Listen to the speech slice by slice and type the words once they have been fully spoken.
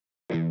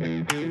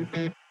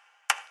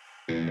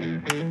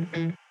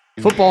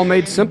Football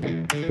made simple.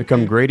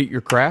 Become great at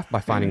your craft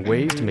by finding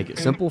ways to make it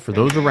simple for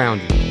those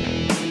around you.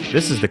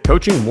 This is the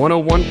Coaching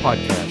 101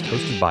 podcast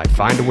hosted by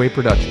Find a Way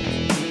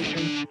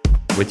Productions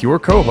with your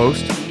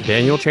co-host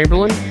Daniel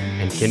Chamberlain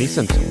and Kenny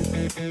Simpson.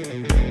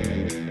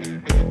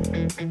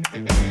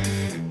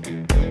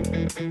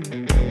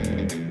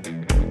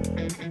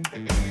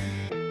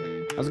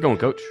 How's it going,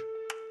 Coach?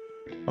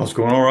 Oh, it's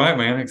going all right,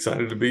 man.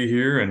 Excited to be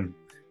here. And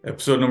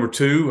episode number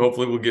 2,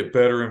 hopefully we'll get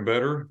better and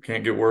better.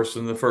 Can't get worse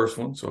than the first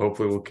one. So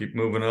hopefully we'll keep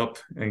moving up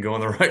and go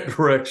in the right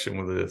direction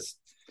with this.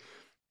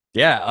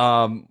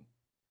 Yeah,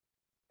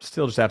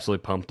 still just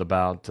absolutely pumped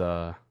about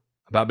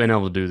being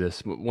able to do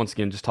this. Once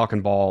again, just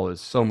talking ball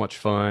is so much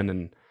fun,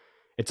 and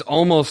it's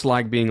almost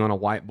like being on a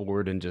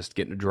whiteboard and just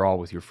getting to draw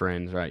with your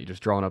friends, right? You're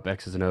just drawing up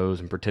X's and O's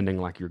and pretending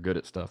like you're good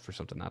at stuff or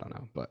something. I don't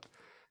know. But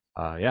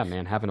yeah,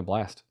 man, having a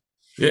blast.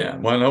 Yeah,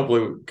 well, and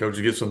hopefully, Coach,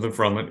 you get something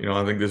from it.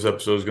 I think this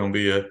episode is going to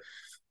be a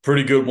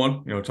pretty good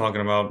one,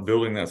 talking about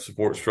building that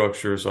support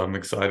structure. So I'm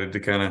excited to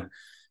kind of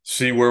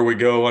see where we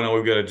go. I know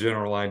we've got a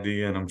general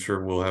idea, and I'm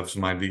sure we'll have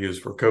some ideas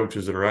for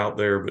coaches that are out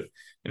there. But,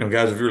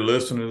 guys, if you're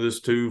listening to this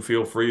too,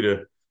 feel free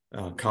to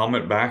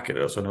comment back at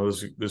us. I know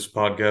this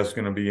podcast is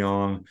going to be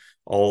on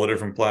all the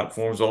different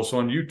platforms, also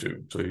on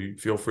YouTube. So you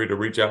feel free to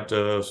reach out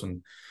to us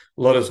and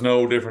let us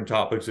know different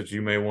topics that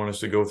you may want us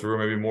to go through,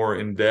 maybe more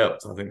in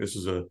depth. I think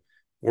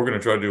we're going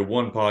to try to do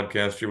one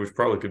podcast here, which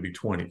probably could be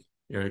 20.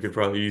 It could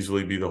probably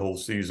easily be the whole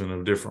season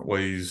of different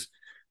ways,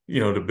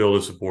 to build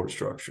a support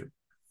structure.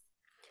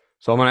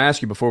 So I'm going to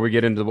ask you before we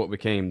get into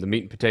the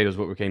meat and potatoes,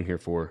 what we came here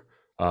for.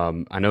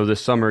 I know this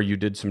summer you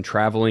did some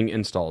traveling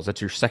installs. That's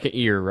your second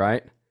year,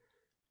 right?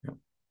 Yep.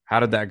 How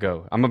did that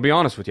go? I'm going to be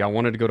honest with you. I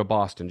wanted to go to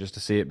Boston just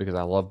to see it because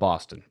I love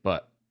Boston.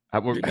 But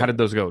how did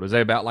those go? Was they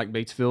about like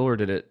Batesville,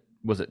 or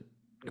was it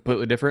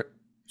completely different?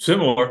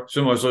 Similar.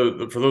 So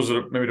for those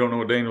that maybe don't know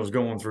what Daniel's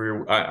going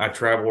through, I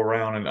travel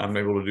around and I'm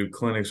able to do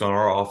clinics on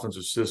our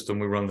offensive system.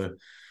 We run the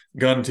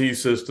gun tee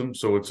system.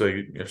 So it's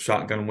a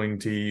shotgun wing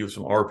tee with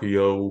some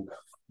RPO,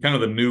 kind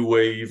of the new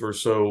wave or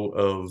so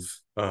of,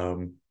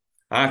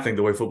 I think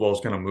the way football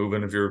is kind of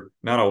moving. If you're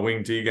not a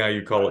wing tee guy,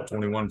 you call it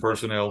 21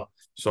 personnel.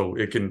 So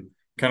it can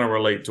kind of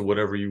relate to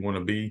whatever you want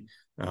to be.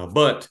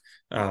 But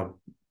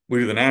we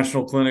do the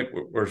national clinic,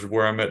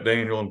 where I met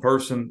Daniel in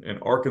person in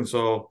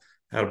Arkansas.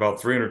 Had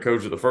about 300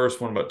 coaches at the first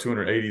one, about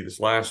 280 this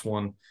last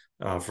one,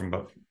 from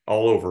about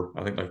all over,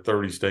 I think like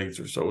 30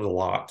 states or so. It was a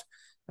lot.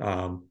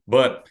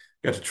 But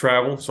got to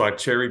travel, so I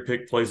cherry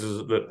pick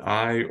places that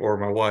I or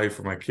my wife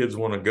or my kids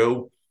want to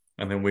go,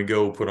 and then we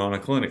go put on a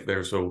clinic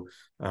there. So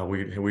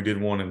we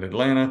did one in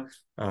Atlanta.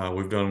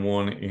 We've done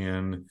one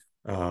in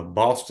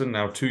Boston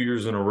now 2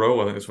 years in a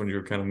row. I think that's when you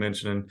were kind of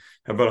mentioning.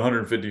 Have about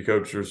 150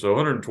 coaches or so,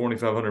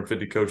 125,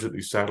 150 coaches at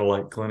these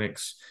satellite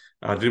clinics.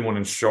 I did one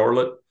in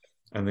Charlotte.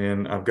 And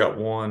then I've got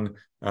one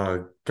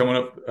coming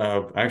up.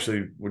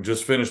 Actually, we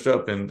just finished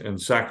up in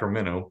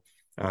Sacramento,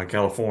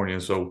 California.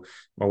 So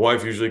my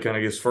wife usually kind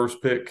of gets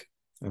first pick,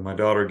 and my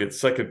daughter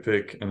gets second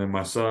pick. And then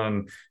my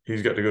son,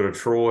 he's got to go to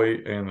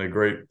Troy and the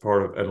great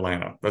part of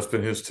Atlanta. That's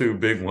been his 2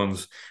 big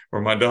ones,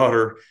 where my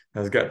daughter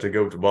has got to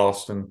go to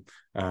Boston.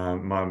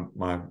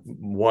 My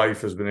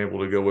wife has been able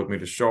to go with me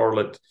to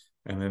Charlotte.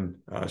 And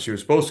then she was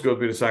supposed to go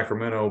with me to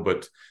Sacramento,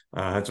 but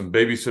had some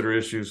babysitter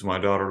issues. So my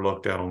daughter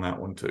lucked out on that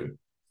one too.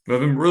 But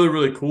it's been really,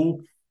 really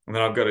cool. And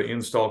then I've got an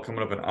install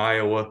coming up in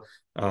Iowa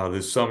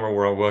this summer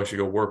where I will actually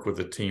go work with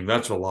the team.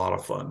 That's a lot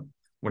of fun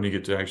when you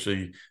get to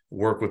actually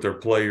work with their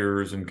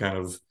players and kind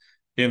of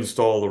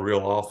install the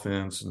real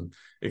offense. And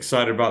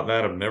excited about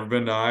that. I've never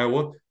been to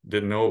Iowa.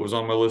 Didn't know it was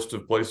on my list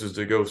of places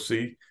to go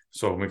see.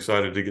 So I'm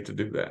excited to get to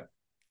do that.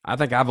 I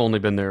think I've only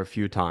been there a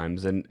few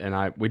times, and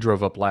we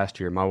drove up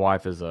last year. My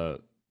wife she's a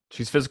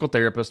physical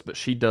therapist, but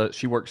she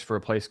works for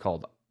a place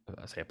called,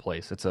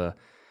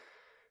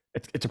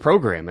 It's a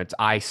program. It's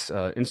ICE,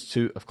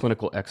 Institute of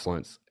Clinical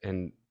Excellence,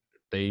 and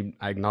I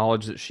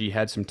acknowledge that she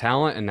had some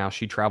talent, and now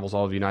she travels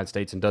all over the United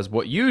States and does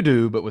what you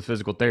do, but with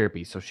physical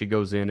therapy. So she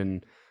goes in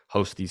and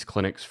hosts these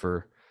clinics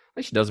I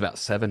think she does about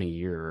 7 a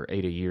year or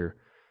 8 a year,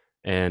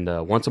 and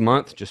once a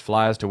month just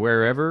flies to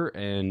wherever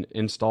and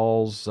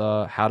installs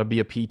how to be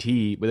a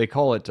PT. But they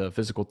call it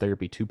Physical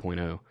Therapy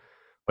 2.0.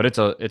 But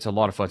it's a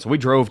lot of fun. So we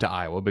drove to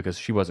Iowa because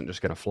she wasn't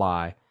just going to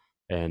fly,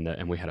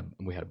 and we had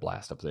a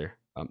blast up there.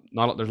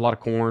 There's a lot of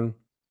corn.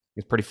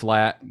 It's pretty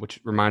flat, which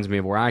reminds me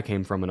of where I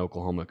came from in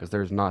Oklahoma, because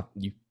there's not,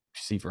 you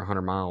see for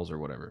 100 miles or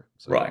whatever.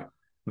 So. Right.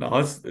 No,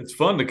 it's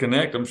fun to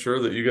connect. I'm sure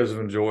that you guys have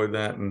enjoyed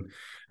that, and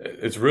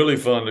it's really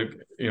fun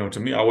to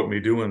me. I wouldn't be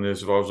doing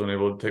this if I wasn't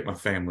able to take my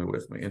family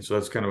with me, and so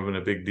that's kind of been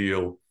a big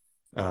deal.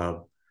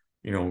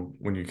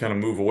 When you kind of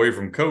move away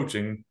from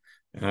coaching,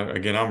 and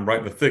I'm right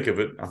in the thick of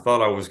it. I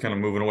thought I was kind of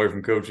moving away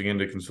from coaching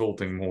into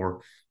consulting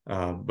more.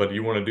 But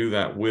you want to do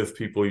that with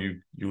people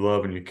you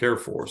love and you care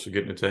for. So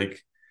getting to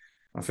take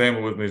my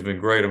family with me has been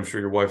great. I'm sure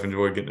your wife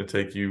enjoyed getting to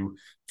take you. I'm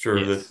sure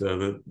yes.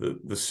 That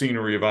the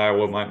scenery of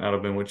Iowa might not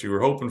have been what you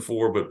were hoping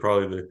for, but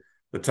probably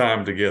the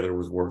time together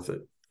was worth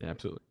it. Yeah,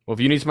 absolutely. Well, if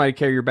you need somebody to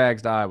carry your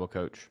bags to Iowa,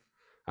 Coach,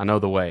 I know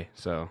the way.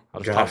 So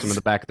I'll just toss Got them in the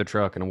it. back of the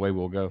truck and away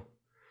we'll go.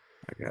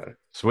 I got it.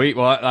 Sweet.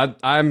 Well,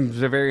 I'm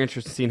very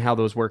interested in seeing how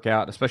those work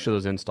out, especially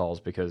those installs,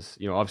 because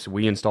obviously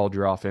we installed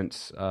your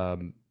offense.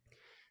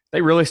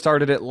 They really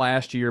started it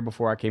last year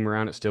before I came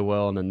around at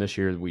Stillwell, and then this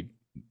year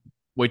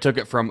we took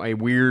it from a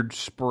weird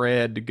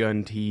spread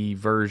gun tee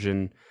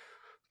version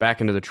back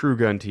into the true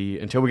gun tee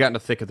until we got in the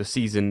thick of the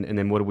season, and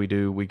then what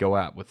do? We go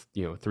out with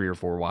 3 or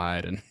 4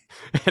 wide and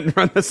and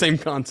run the same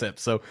concept.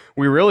 So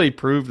we really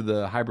proved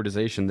the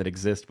hybridization that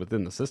exists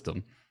within the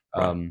system,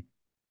 Right. and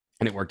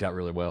it worked out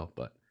really well.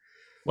 But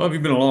Well, if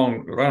you've been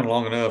around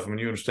long enough, I mean,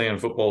 you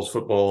understand football's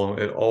football.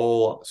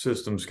 All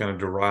systems kind of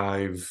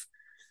derive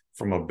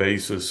from a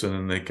basis, and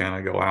then they kind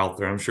of go out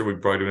there. I'm sure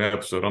we'd probably do an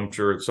episode. I'm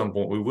sure at some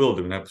point we will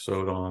do an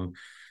episode on,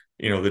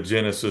 the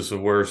genesis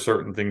of where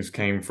certain things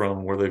came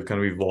from, where they've kind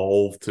of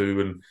evolved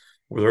to, and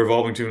where they're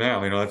evolving to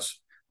now.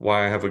 That's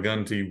why I have a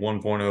gun T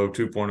 1.0,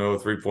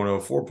 2.0, 3.0,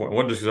 4.0. It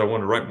wasn't just because I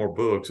wanted to write more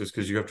books. It's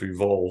because you have to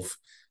evolve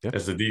yeah,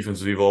 as the defense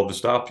has evolved to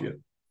stop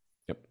you.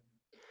 yep.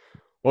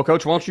 Well,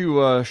 Coach, why don't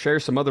you share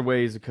some other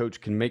ways a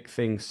coach can make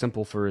things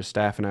simple for his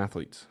staff and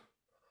athletes?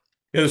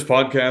 Yeah, this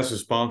podcast is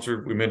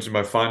sponsored, we mentioned,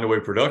 by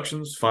Findaway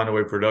Productions.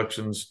 Findaway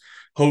Productions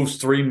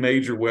hosts 3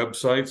 major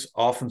websites: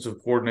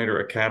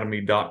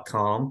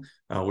 offensivecoordinatoracademy.com,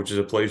 which is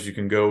a place you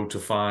can go to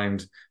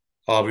find,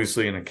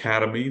 obviously, an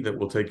academy that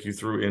will take you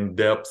through in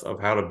depth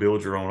of how to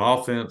build your own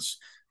offense.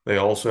 They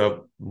also have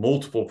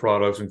multiple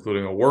products,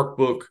 including a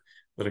workbook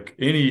that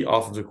any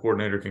offensive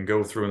coordinator can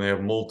go through, and they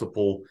have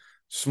multiple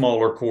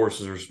smaller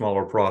courses or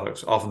smaller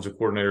products.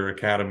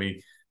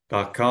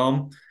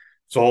 offensivecoordinatoracademy.com.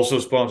 It's also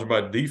sponsored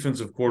by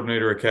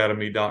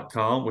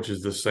defensivecoordinatoracademy.com, which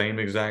is the same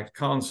exact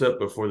concept,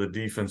 but for the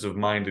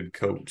defensive-minded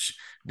coach.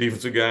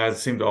 Defensive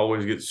guys seem to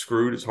always get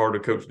screwed. It's hard to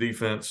coach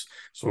defense.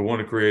 So we want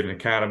to create an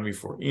academy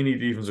for any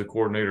defensive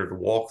coordinator to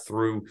walk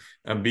through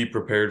and be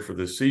prepared for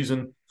this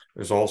season.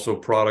 There's also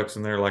products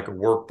in there like a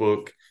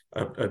workbook,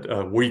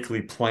 a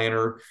weekly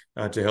planner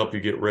to help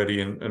you get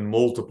ready, and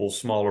multiple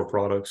smaller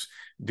products.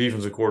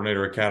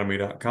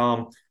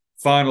 defensivecoordinatoracademy.com.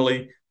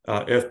 Finally,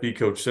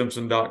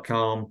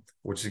 fbcoachsimpson.com,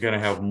 which is going to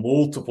have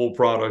multiple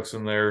products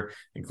in there,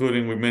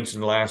 including, we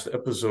mentioned last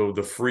episode,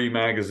 the free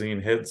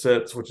magazine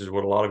headsets, which is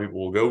what a lot of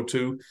people will go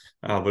to.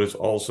 But it's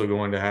also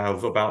going to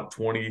have about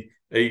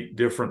 28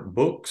 different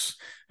books,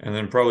 and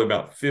then probably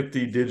about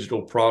 50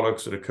 digital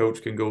products that a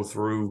coach can go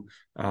through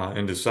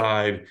and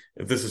decide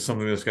if this is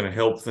something that's going to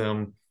help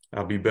them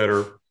be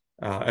better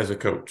as a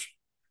coach.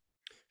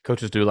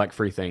 Coaches do like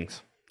free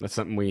things. That's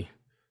something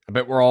I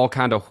bet we're all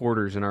kind of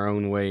hoarders in our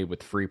own way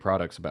with free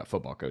products about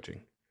football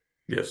coaching.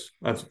 Yes,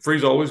 that's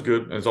free's always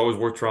good, and it's always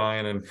worth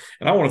trying. And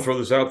I want to throw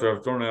this out there.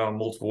 I've thrown it out in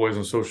multiple ways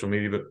on social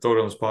media, but throw it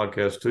on this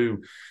podcast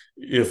too.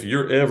 If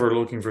you're ever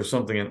looking for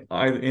something in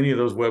any of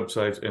those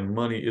websites and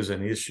money is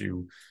an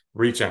issue,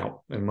 reach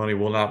out, and money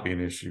will not be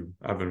an issue.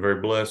 I've been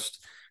very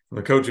blessed in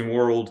the coaching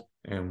world,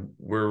 and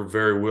we're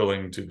very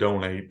willing to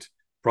donate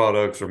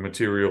products or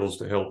materials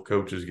to help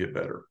coaches get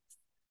better.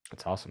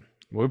 That's awesome.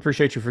 Well, we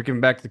appreciate you for giving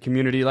back to the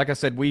community. Like I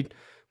said, we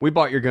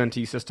bought your gun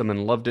tee system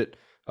and loved it.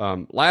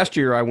 Last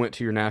year, I went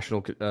to your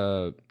national,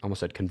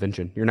 almost said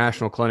convention, your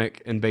national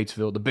clinic in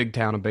Batesville, the big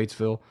town of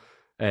Batesville,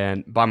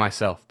 and by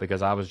myself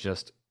because I was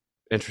just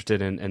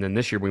interested in. And then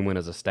this year we went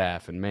as a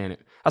staff, and man,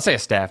 I say a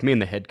staff, me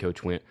and the head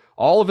coach went.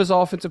 All of his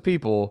offensive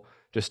people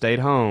just stayed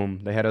home.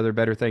 They had other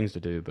better things to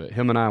do, but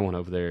him and I went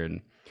over there,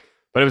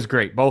 but it was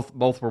great. Both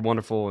were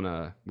wonderful,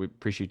 and we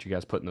appreciate you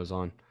guys putting those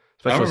on.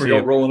 I Especially remember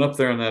y'all rolling up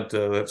there in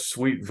that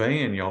sweet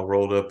van y'all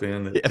rolled up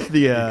in. That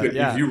yeah.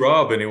 If you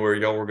rob anywhere,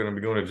 y'all were going to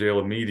be going to jail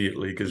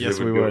immediately because Yes,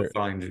 they we would go were. to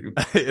find you.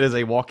 It is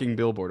a walking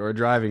billboard or a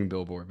driving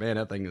billboard. Man,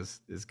 that thing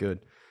is good.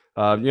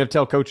 You have to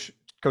tell Coach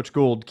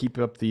Gould keep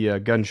up the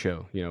gun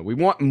show. We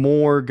want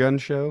more gun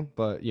show,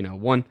 but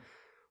one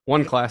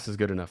class is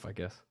good enough, I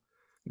guess.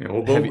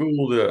 Well, Bo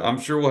Gould, I'm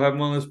sure we'll have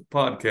him on this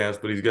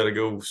podcast, but he's got to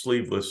go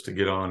sleeveless to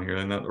get on here.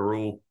 Isn't that the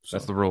rule? So.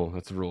 That's the rule.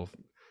 That's the rule.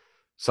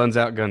 Sun's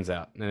out, guns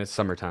out, and it's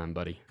summertime,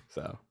 buddy.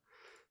 So,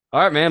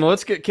 all right, man.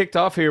 Let's get kicked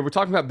off here. We're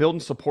talking about building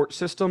support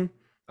system,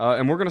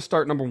 and we're going to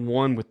start number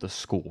one with the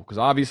school because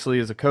obviously,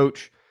 as a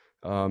coach,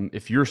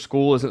 if your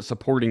school isn't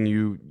supporting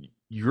you,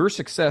 your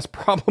success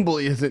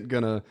probably isn't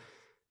going to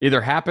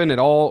either happen at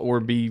all or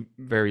be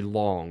very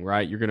long,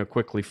 right? You're going to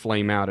quickly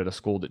flame out at a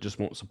school that just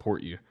won't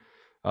support you.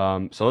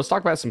 So let's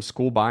talk about some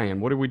school buy-in.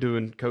 What are we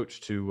doing,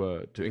 Coach,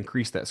 to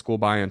increase that school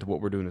buy-in to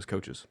what we're doing as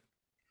coaches?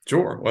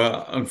 Sure.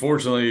 Well,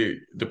 unfortunately,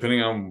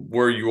 depending on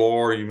where you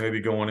are, you may be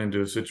going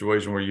into a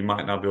situation where you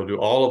might not be able to do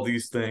all of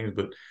these things,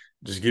 but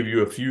just give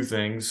you a few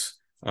things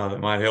that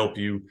might help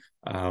you.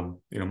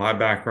 My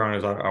background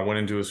is I went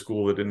into a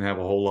school that didn't have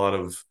a whole lot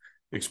of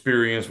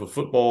experience with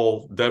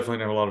football, definitely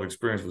didn't have a lot of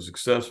experience with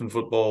success in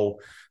football.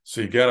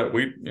 So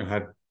we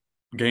had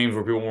games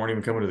where people weren't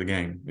even coming to the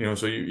game,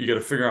 so you got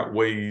to figure out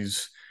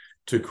ways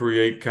to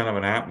create kind of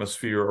an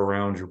atmosphere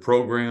around your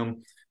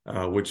program,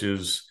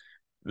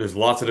 there's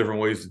lots of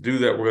different ways to do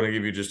that. We're going to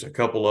give you just a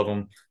couple of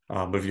them.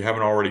 But if you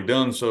haven't already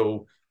done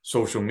so,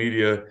 social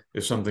media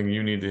is something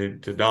you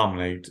need to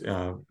dominate,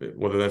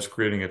 whether that's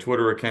creating a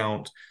Twitter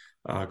account,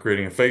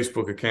 creating a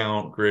Facebook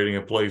account, creating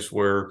a place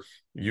where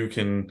you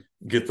can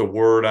get the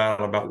word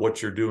out about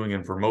what you're doing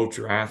and promote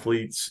your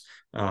athletes.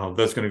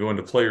 That's going to go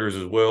into players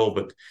as well,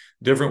 but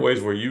different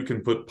ways where you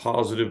can put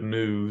positive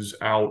news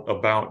out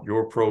about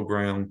your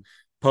program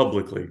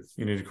publicly.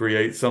 You need to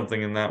create something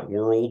in that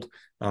world.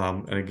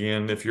 And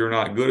again, if you're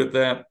not good at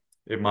that,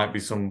 it might be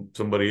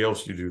somebody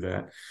else you do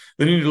that.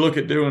 Then you need to look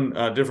at doing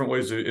different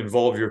ways to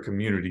involve your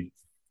community.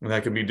 And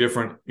that can be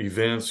different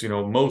events.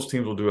 Most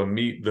teams will do a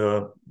meet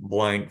the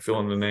blank, fill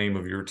in the name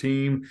of your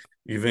team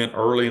event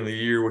early in the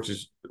year, which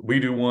is we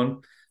do one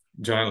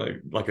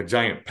giant like a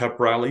giant pep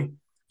rally.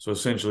 So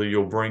essentially,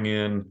 you'll bring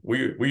in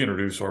we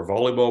introduce our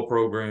volleyball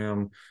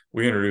program,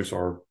 we introduce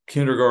our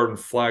kindergarten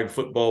flag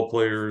football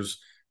players.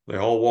 They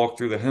all walk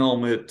through the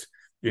helmet.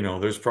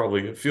 There's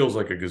probably, it feels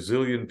like a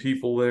gazillion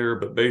people there,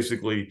 but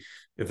basically,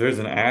 if there's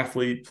an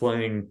athlete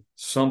playing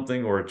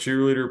something or a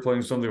cheerleader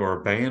playing something or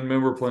a band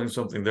member playing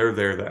something, they're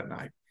there that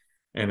night.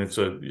 And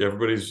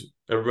everybody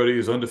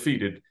is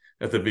undefeated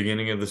at the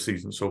beginning of the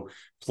season. So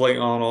play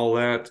on all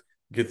that,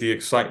 get the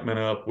excitement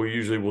up. We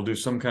usually will do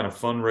some kind of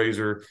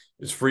fundraiser.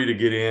 It's free to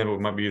get in. We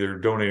might be either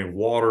donating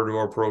water to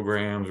our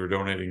programs or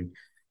donating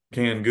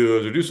canned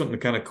goods or do something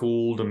kind of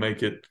cool to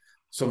make it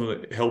something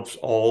that helps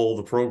all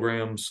the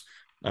programs.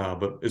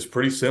 But it's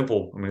pretty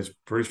simple. I mean, it's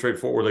pretty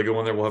straightforward. They go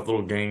in there, we'll have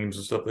little games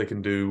and stuff they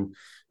can do.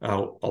 Here's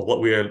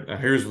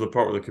the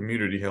part where the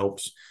community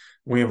helps.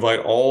 We invite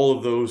all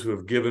of those who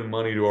have given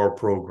money to our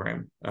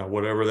program,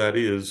 whatever that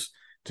is,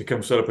 to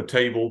come set up a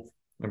table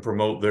and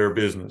promote their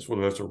business,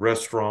 whether that's a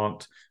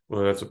restaurant,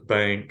 whether that's a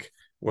bank,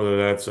 whether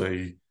that's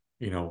a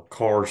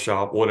car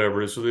shop,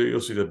 whatever it is. So you'll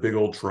see the big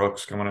old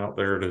trucks coming out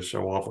there to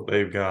show off what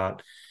they've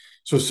got.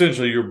 So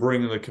essentially, you're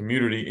bringing the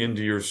community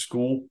into your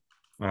school.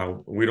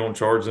 We don't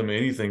charge them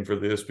anything for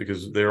this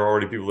because there are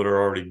already people that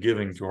are already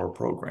giving to our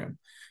program.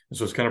 And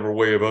so it's kind of a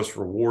way of us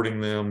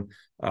rewarding them.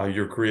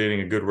 You're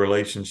creating a good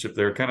relationship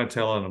there, kind of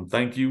telling them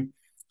thank you.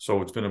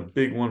 So it's been a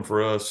big one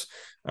for us.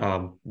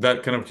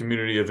 That kind of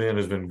community event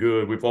has been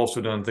good. We've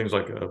also done things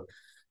like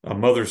a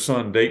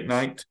mother-son date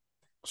night.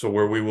 So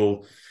where we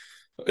will,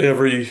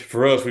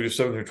 for us, we do 7th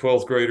through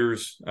 12th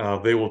graders.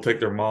 They will take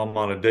their mom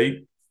on a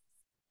date.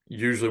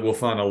 Usually we'll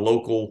find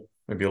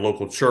maybe a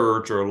local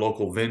church or a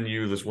local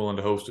venue that's willing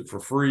to host it for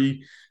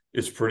free.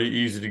 It's pretty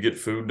easy to get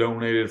food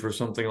donated for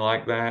something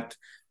like that,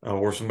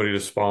 or somebody to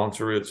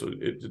sponsor it. So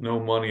it's no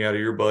money out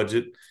of your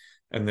budget.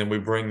 And then we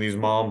bring these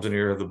moms in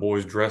here, have the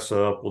boys dress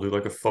up. We'll do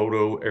like a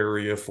photo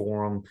area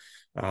for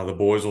them. The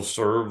boys will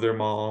serve their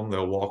mom.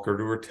 They'll walk her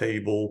to her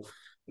table.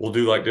 We'll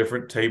do like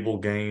different table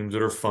games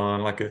that are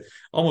fun,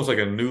 almost like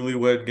a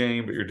newlywed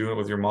game, but you're doing it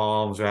with your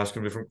moms,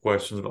 asking different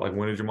questions about like,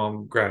 when did your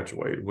mom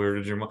graduate? What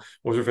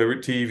was her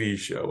favorite TV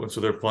show? And so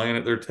they're playing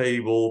at their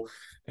table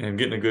and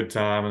getting a good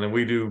time. And then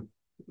we do,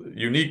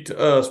 unique to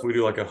us, we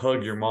do like a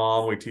hug your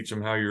mom. We teach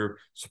them how you're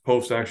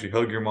supposed to actually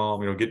hug your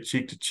mom, get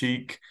cheek to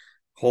cheek,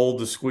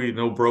 hold the squeeze,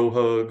 no bro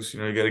hugs.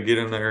 You got to get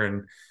in there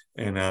and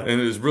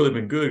it's really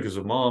been good because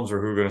the moms are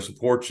who are going to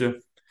support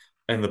you.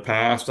 In the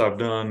past, I've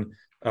done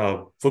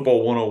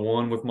football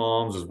 101 with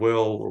moms as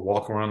well. We're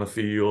walking around the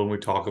field and we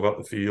talk about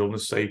the field and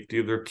the safety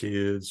of their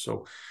kids.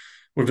 So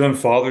we've done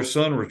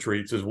father-son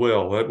retreats as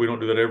well. We don't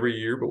do that every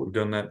year, but we've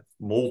done that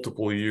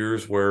multiple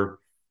years where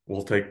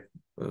we'll take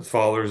the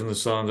fathers and the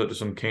sons up to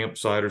some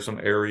campsite or some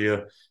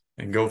area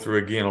and go through,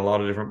 again, a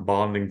lot of different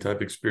bonding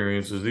type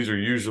experiences. These are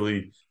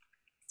usually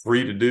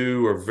free to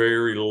do or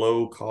very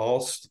low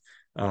cost.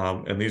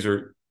 And these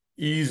are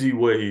easy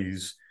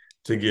ways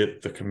to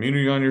get the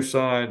community on your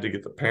side, to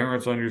get the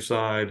parents on your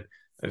side.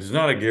 It's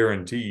not a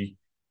guarantee,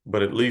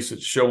 but at least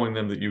it's showing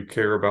them that you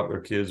care about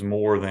their kids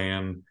more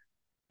than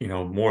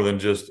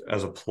just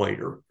as a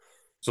player.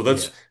 So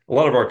that's a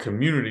lot of our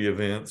community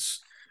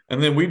events.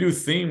 And then we do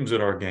themes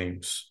at our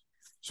games.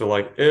 So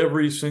like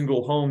every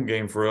single home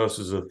game for us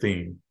is a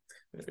theme.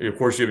 Of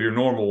course, you have your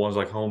normal ones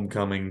like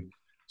homecoming,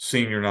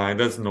 senior night.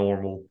 That's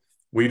normal.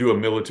 We do a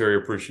military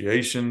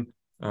appreciation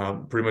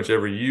pretty much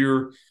every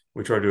year.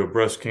 We try to do a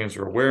breast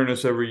cancer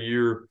awareness every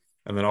year.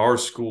 And then our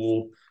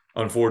school,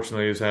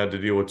 unfortunately, has had to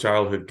deal with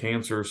childhood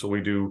cancer. So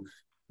we do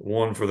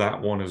one for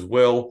that one as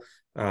well.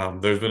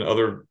 There's been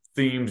other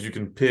themes you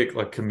can pick,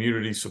 like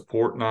community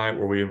support night,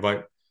 where we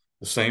invite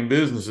the same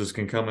businesses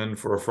can come in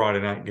for a Friday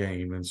night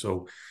game. And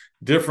so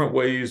different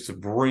ways to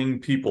bring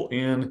people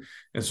in.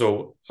 And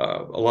so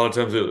a lot of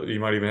times you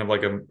might even have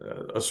like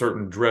a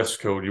certain dress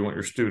code you want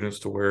your students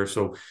to wear.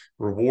 So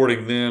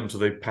rewarding them so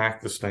they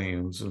pack the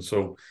stands. And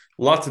so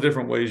lots of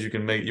different ways you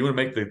want to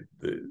make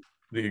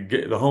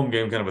the home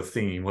game kind of a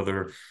theme,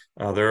 whether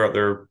they're out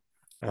there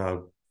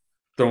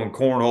throwing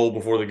cornhole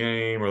before the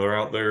game or they're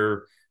out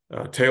there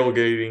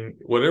tailgating,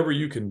 whatever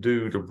you can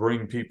do to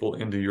bring people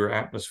into your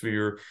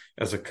atmosphere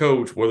as a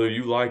coach, whether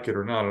you like it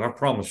or not. And I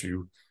promise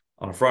you,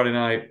 on a Friday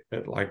night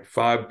at like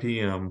 5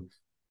 p.m.,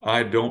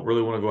 I don't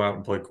really want to go out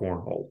and play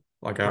cornhole.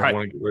 Like I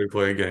want to get ready to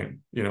play a game,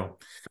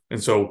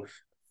 And so,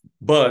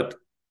 but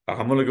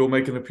I'm going to go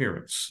make an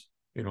appearance.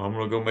 I'm going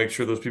to go make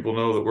sure those people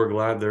know that we're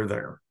glad they're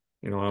there.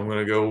 I'm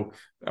going to go,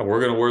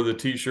 we're going to wear the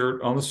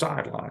t-shirt on the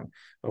sideline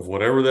of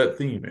whatever that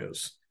theme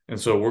is. And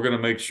so we're going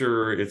to make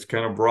sure it's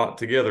kind of brought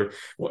together.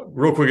 Well,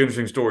 real quick,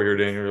 interesting story here,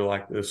 Daniel,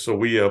 like this. So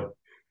we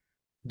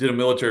did a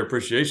military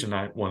appreciation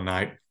night one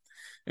night.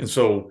 And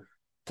so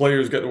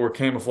players got to wear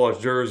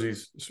camouflage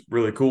jerseys. It's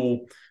really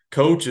cool.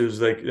 Coaches,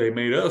 they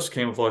made us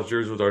camouflage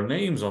jerseys with our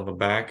names on the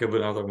back of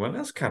it. I was like, well,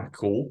 that's kind of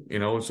cool,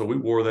 And so we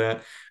wore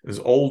that. This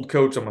older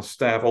coach on my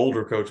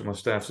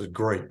staff says,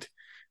 great.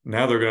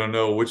 Now they're going to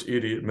know which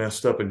idiot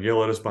messed up and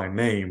yell at us by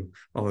name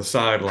on the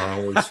sideline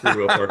when we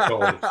screw up our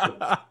calls. So,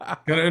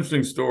 kind of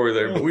interesting story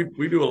there. But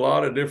we do a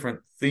lot of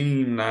different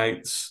theme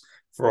nights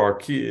for our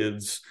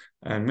kids.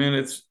 And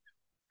man,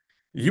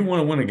 you want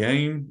to win a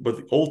game,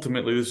 but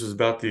ultimately this is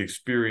about the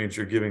experience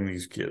you're giving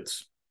these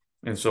kids.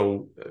 And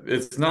so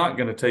it's not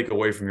going to take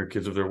away from your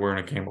kids if they're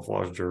wearing a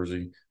camouflage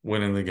jersey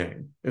winning the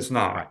game. It's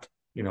not.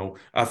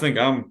 I think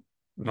I'm,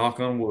 knock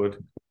on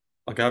wood,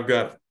 like I've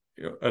got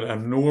a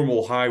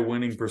normal high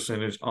winning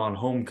percentage on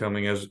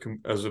homecoming as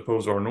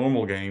opposed to our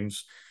normal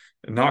games,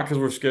 not because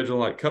we're scheduling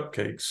like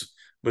cupcakes,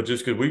 but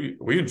just because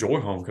we enjoy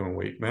homecoming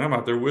week. Man, I'm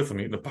out there with them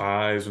eating the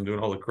pies and doing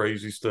all the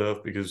crazy stuff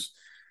because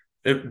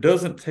it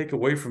doesn't take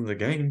away from the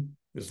game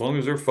as long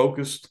as they're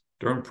focused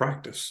during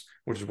practice,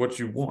 which is what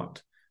you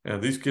want.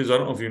 And these kids, I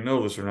don't know if you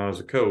know this or not as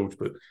a coach,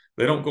 but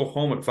they don't go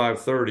home at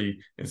 5:30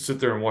 and sit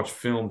there and watch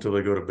film till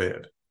they go to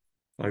bed.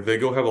 Like they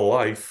go have a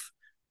life.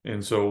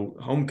 And so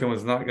homecoming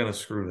is not going to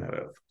screw that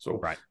up. So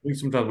Right. I think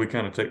sometimes we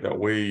kind of take that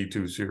way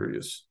too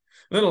serious.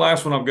 And then the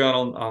last one I've got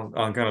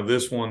on kind of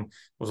this one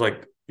was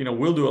like,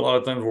 we'll do a lot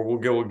of things where we'll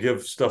go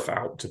give stuff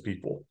out to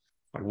people.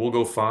 Like we'll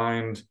go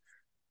find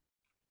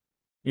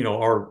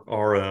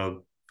our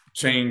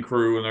chain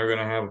crew, and they're going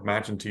to have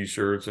matching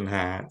t-shirts and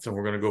hats, and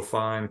we're going to go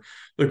find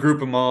the group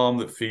of mom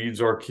that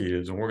feeds our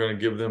kids, and we're going to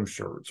give them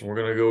shirts, and we're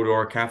going to go to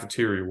our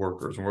cafeteria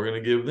workers, and we're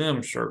going to give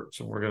them shirts,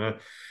 and we're going to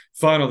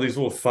find all these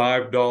little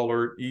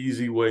 $5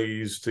 easy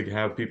ways to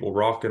have people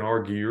rocking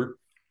our gear,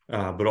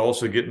 but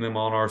also getting them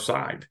on our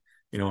side.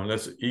 And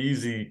that's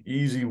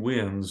easy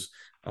wins,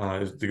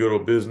 is to go to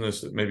a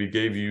business that maybe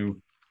gave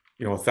you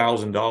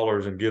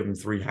 $1,000 and give them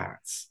 3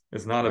 hats.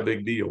 It's not a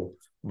big deal,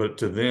 but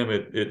to them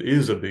it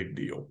is a big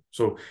deal.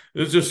 So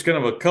there's just kind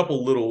of a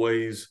couple little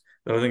ways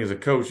that I think as a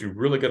coach you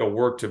really got to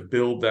work to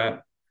build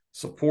that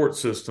support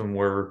system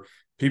where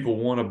people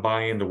want to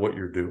buy into what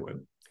you're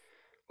doing.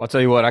 I'll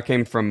tell you what, I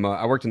came from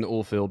I worked in the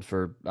oil field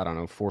for, I don't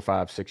know, 4,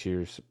 5, 6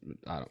 years.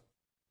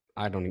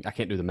 I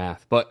can't do the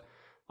math, but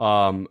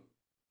a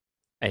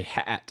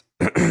hat,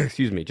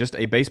 excuse me, just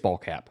a baseball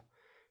cap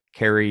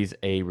carries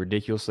a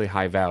ridiculously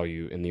high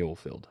value in the oil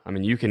field. I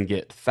mean, you can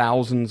get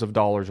thousands of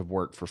dollars of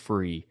work for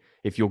free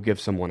if you'll give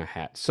someone a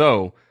hat.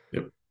 So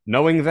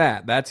knowing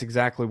that, that's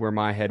exactly where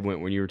my head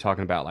went when you were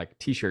talking about like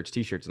t-shirts.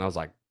 And I was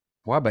like,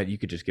 well, I bet you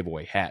could just give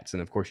away hats.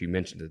 And of course you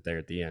mentioned it there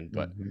at the end,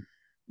 but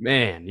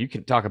man, you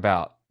can talk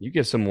about, you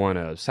give someone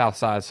a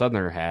Southside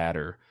Southerner hat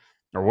or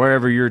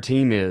wherever your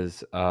team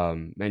is,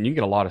 man, you can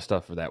get a lot of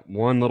stuff for that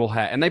one little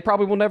hat, and they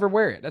probably will never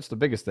wear it. That's the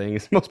biggest thing.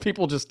 Is most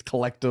people just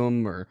collect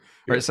them, or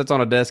it sits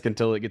on a desk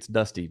until it gets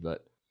dusty.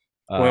 But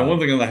well, one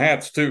thing on the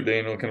hats too,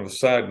 Daniel, kind of a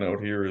side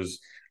note here is,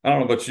 I don't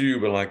know about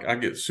you, but like I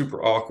get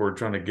super awkward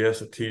trying to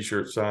guess a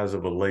t-shirt size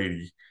of a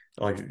lady.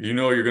 Like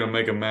you're going to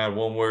make them mad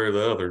one way or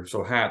the other,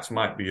 so hats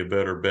might be a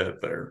better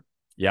bet there.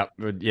 Yep.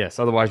 Yes.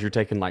 Otherwise, you're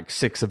taking like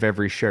 6 of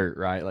every shirt,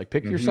 right? Like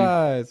pick your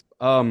size.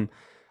 I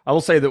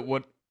will say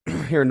that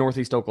here in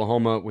Northeast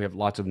Oklahoma, we have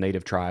lots of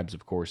native tribes,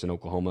 of course, in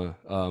Oklahoma.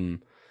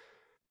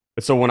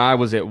 So when I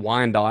was at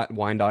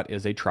Wyandotte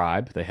is a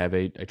tribe. They have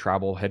a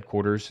tribal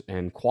headquarters,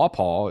 and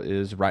Quapaw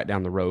is right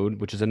down the road,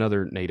 which is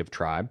another native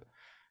tribe.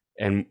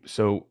 And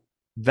so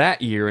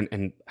that year,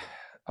 and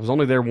I was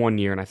only there 1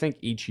 year, and I think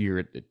each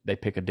year they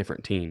pick a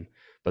different team.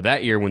 But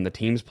that year, when the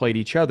teams played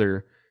each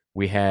other,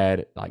 we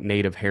had like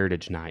Native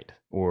Heritage Night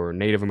or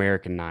Native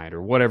American Night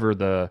or whatever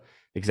the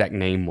exact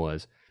name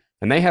was.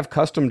 And they have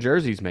custom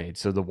jerseys made.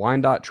 So the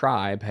Wyandotte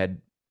tribe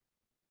had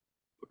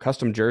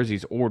custom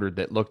jerseys ordered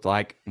that looked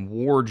like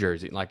war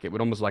jersey. Like it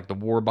would almost like the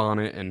war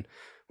bonnet, and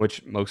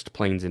which most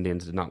Plains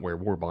Indians did not wear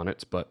war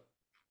bonnets, but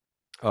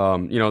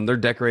they're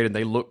decorated,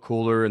 they look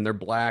cooler, and they're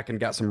black and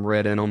got some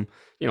red in them.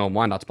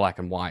 Wyandotte's black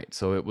and white.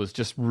 So it was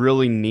just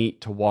really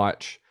neat to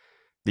watch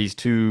these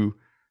two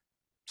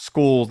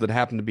schools that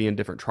happen to be in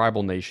different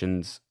tribal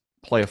nations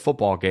play a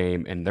football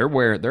game, and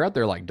they're out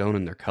there like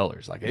donning their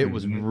colors. Like it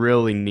was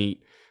really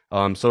neat.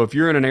 So if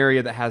you're in an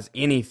area that has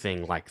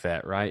anything like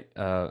that, right?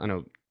 I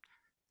know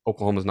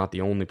Oklahoma's not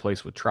the only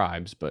place with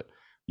tribes, but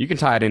you can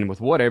tie it in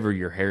with whatever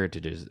your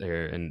heritage is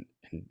there, and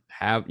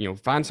have,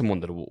 find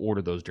someone that will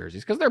order those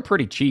jerseys, because they're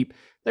pretty cheap.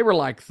 They were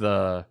like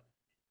I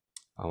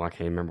can't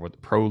remember what the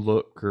Pro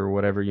Look or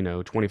whatever,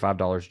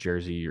 $25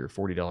 jersey or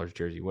 $40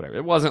 jersey, whatever.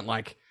 It wasn't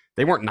like,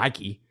 they weren't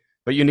Nike,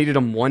 but you needed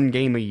them 1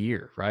 game a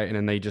year, right? And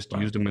then they just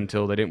used them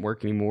until they didn't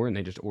work anymore, and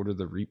they just ordered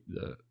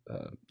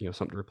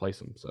something to replace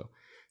them. So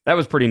that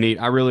was pretty neat.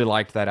 I really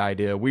liked that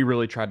idea. We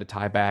really tried to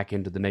tie back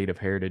into the native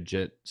heritage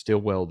at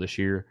Stillwell this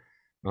year.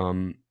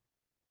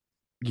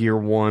 year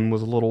one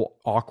was a little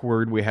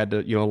awkward. We had to,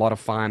 a lot of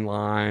fine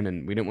line,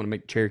 and we didn't want to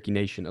make Cherokee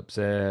Nation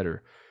upset,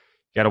 or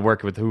you got to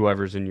work with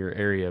whoever's in your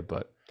area.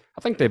 But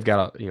I think they've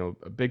got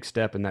a big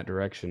step in that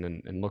direction,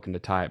 and looking to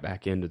tie it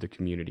back into the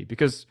community,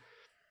 because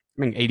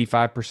I mean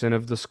 85%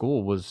 of the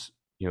school was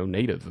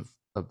native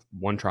of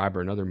one tribe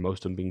or another, most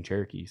of them being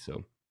Cherokee.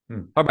 So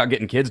how about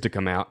getting kids to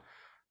come out?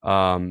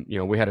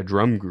 We had a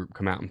drum group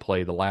come out and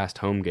play the last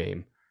home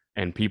game,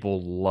 and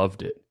people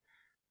loved it.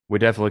 We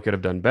definitely could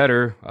have done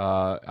better.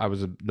 I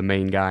was the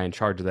main guy in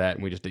charge of that,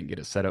 and we just didn't get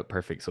it set up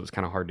perfect, so it's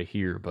kind of hard to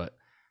hear. But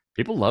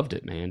people loved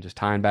it, man. Just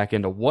tying back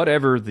into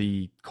whatever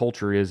the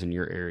culture is in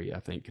your area, I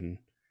think can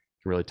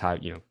really tie,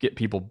 get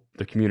people,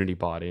 the community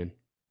bought in.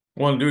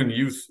 Well, I'm doing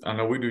youth. I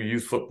know we do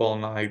youth football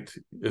night.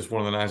 It's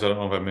one of the nights. I don't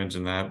know if I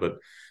mentioned that, but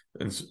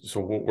and so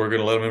we're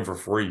going to let them in for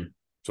free.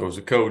 So as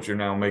a coach, you're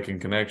now making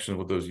connections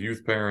with those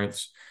youth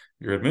parents.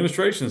 Your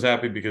administration's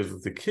happy because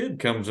if the kid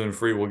comes in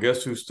free, well,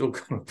 guess who's still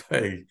going to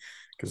pay?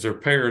 Because their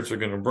parents are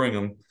going to bring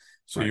them.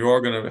 So Right. you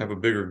are going to have a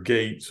bigger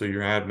gate. So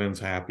your admin's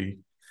happy.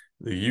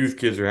 The youth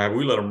kids are happy.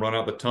 We let them run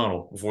out the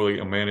tunnel before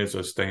they. Man, it's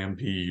a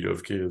stampede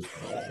of kids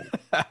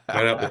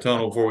right out the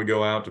tunnel before we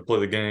go out to play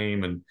the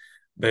game, and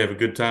they have a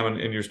good time.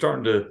 And you're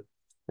starting to.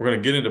 We're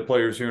going to get into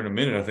players here in a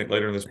minute, I think,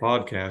 later in this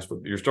podcast. But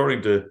you're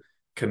starting to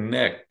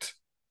connect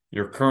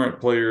your current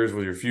players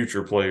with your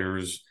future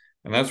players.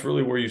 And that's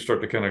really where you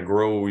start to kind of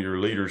grow your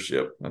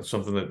leadership. That's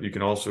something that you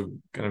can also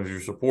kind of,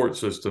 your support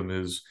system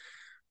is,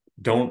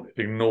 don't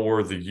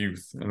ignore the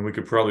youth. And we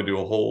could probably do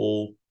a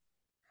whole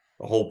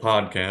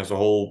podcast, a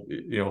whole,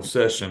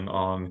 session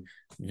on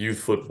youth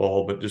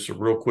football, but just a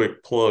real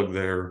quick plug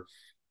there.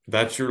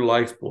 That's your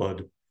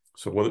lifeblood.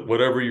 So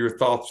whatever your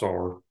thoughts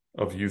are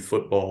of youth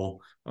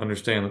football,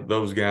 understand that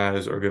those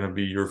guys are going to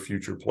be your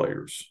future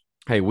players.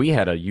 Hey, we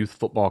had a youth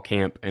football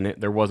camp, and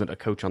there wasn't a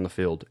coach on the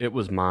field. It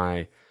was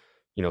my,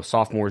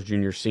 sophomores,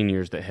 juniors,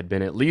 seniors that had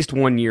been at least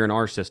 1 year in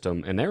our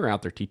system, and they were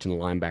out there teaching the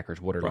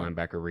linebackers what are Right.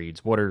 linebacker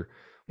reads,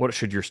 what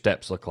should your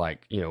steps look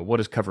like, what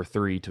is cover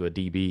three to a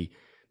DB,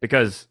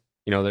 because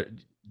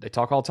they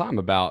talk all the time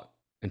about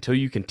until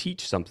you can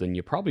teach something,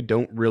 you probably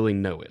don't really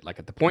know it. Like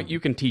at the point you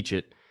can teach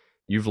it,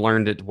 you've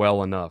learned it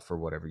well enough or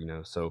whatever.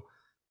 So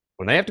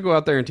when they have to go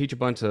out there and teach a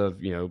bunch of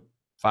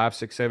 5,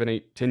 6, 7,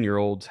 8,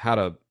 10-year-olds how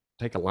to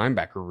take a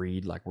linebacker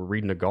read, like we're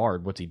reading a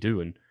guard, what's he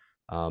doing?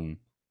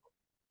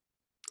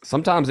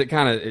 Sometimes it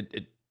kind of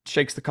it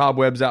shakes the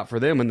cobwebs out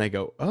for them, and they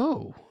go,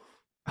 oh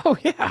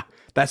yeah,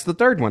 that's the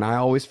third one I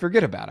always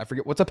forget about. I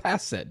forget what's a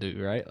pass set do,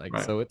 right? Like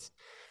Right. so it's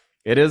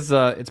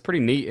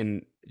pretty neat.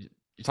 And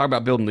you talk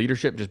about building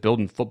leadership, just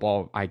building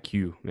football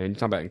IQ, man. You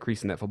talk about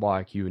increasing that football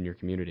IQ in your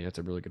community. That's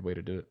a really good way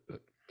to do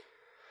it.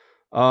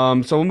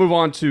 So we'll move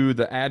on to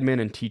the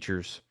admin and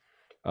teachers.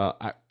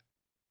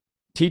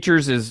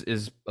 Teachers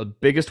is the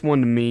biggest one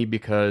to me,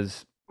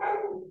 because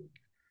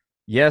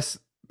yes,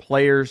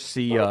 players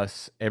see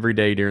us every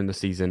day during the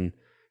season,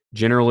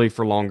 generally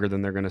for longer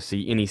than they're going to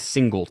see any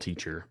single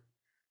teacher.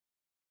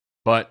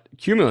 But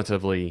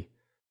cumulatively,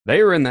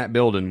 they are in that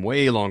building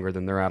way longer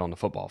than they're out on the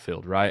football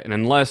field, right? And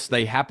unless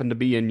they happen to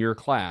be in your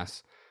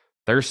class,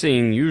 they're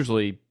seeing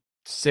usually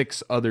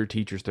 6 other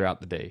teachers throughout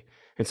the day.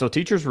 And so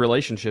teachers'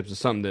 relationships is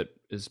something that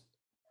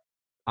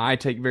I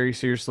take very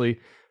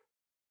seriously,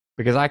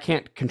 because I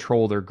can't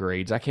control their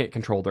grades. I can't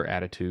control their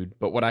attitude.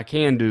 But what I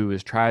can do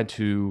is try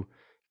to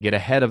get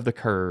ahead of the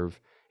curve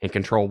and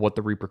control what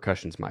the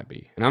repercussions might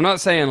be. And I'm not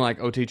saying like,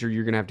 oh, teacher,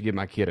 you're going to have to give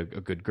my kid a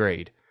good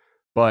grade.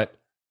 But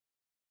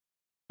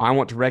I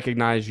want to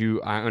recognize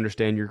you. I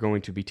understand you're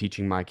going to be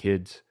teaching my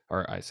kids,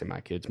 or I say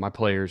my kids, my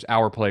players,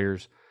 our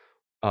players.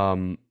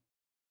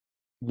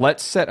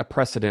 Let's set a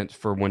precedent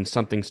for when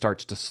something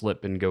starts to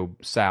slip and go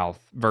south,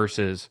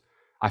 versus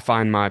I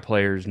find my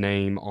player's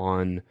name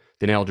on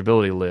the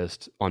ineligibility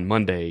list on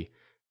Monday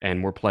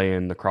and we're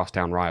playing the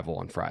crosstown rival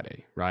on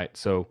Friday, right?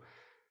 So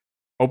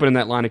opening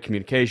that line of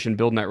communication,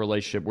 building that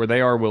relationship where they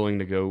are willing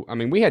to go. I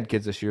mean, we had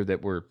kids this year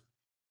that were,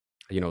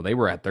 they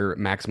were at their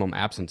maximum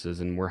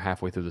absences, and we're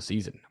halfway through the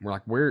season. We're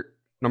like,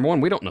 number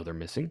one, we don't know they're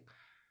missing.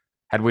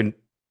 Had we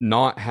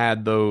not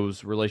had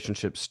those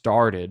relationships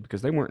started,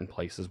 because they weren't in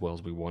place as well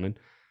as we wanted,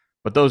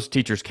 but those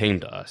teachers came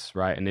to us,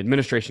 right? And the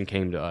administration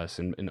came to us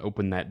and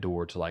opened that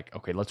door to like,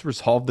 okay, let's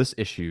resolve this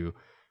issue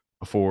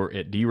before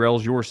it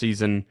derails your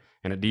season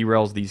and it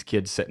derails these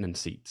kids sitting in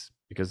seats,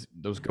 because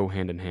those go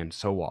hand in hand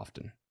so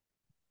often.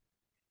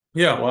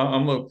 Yeah, well,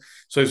 I'm going to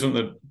say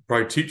something that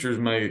probably teachers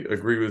may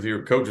agree with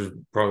you, coaches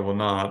probably will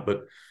not,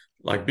 but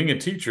like being a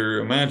teacher,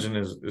 imagine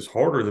is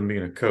harder than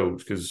being a coach,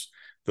 because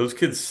those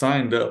kids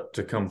signed up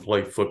to come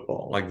play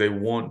football. Like they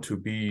want to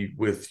be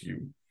with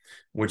you,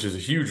 which is a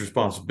huge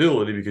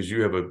responsibility, because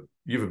you have a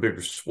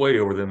bigger sway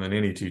over them than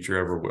any teacher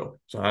ever will.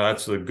 So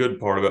that's the good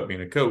part about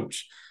being a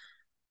coach.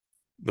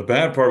 The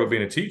bad part about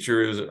being a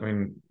teacher is, I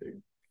mean,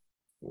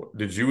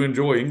 did you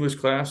enjoy English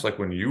class like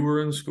when you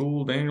were in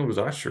school, Daniel? Because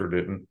I sure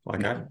didn't.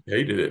 Like I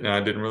hated it, and I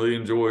didn't really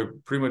enjoy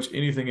pretty much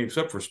anything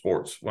except for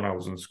sports when I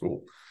was in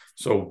school.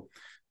 So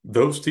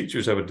those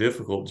teachers have a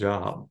difficult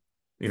job,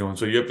 and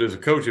so you have to, as a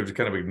coach, you have to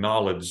kind of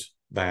acknowledge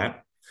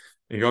that.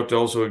 You have to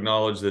also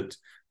acknowledge that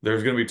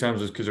there's going to be times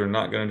those kids are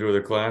not going to enjoy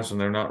their class and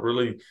they're not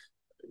really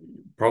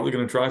probably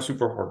going to try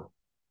super hard.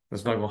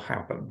 That's not going to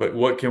happen. But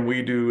what can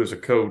we do as a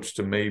coach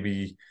to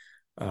maybe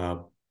uh,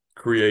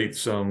 create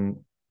some,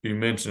 you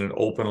mentioned it,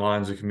 open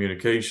lines of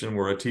communication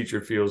where a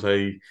teacher feels,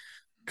 hey,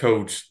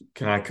 coach,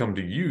 can I come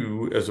to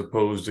you as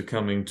opposed to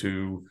coming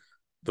to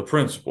the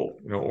principal,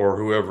 or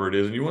whoever it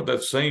is? And you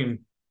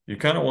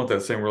kind of want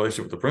that same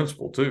relationship with the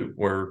principal too,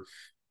 where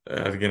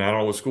again, I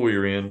don't know what school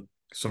you're in.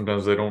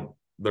 Sometimes they don't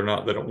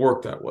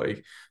work that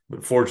way.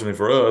 But fortunately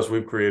for us,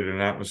 we've created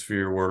an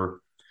atmosphere where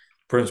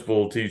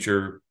principal,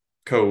 teacher,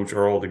 coach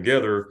are all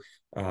together.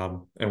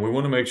 And we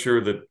want to make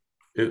sure that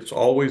it's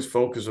always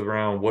focused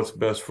around what's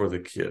best for the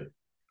kid.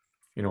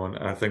 And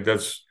I think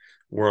that's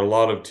where a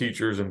lot of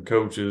teachers and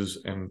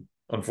coaches and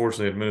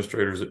unfortunately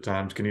administrators at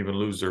times can even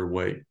lose their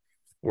way,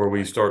 where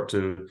we start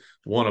to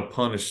want to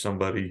punish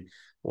somebody.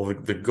 Well,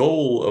 the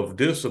goal of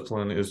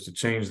discipline is to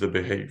change the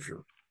behavior.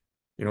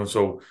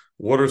 So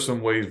what are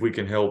some ways we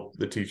can help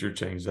the teacher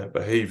change that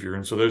behavior?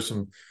 And so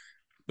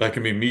that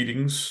can be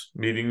meetings,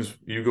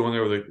 you go in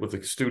there with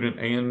the student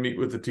and meet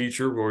with the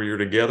teacher where you're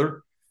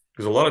together.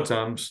 Because a lot of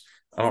times,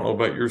 I don't know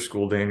about your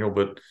school, Daniel,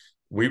 but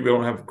we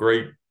don't have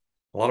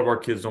a lot of our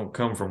kids don't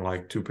come from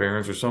like two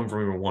parents or some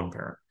from even one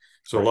parent.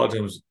 So a lot of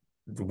times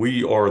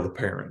we are the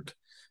parent.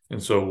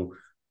 And so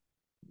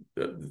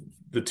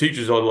the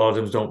teachers a lot of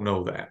times don't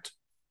know that.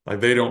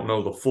 Like they don't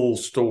know the full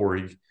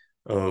story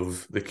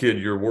of the kid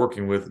you're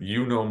working with.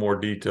 You know more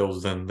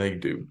details than they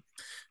do.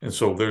 And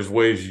so there's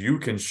ways you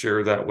can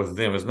share that with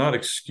them. It's not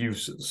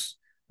excuses.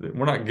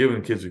 We're not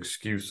giving kids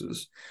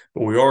excuses,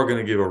 but we are going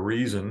to give a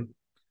reason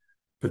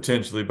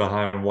potentially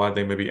behind why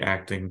they may be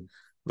acting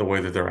the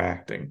way that they're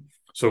acting.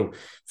 So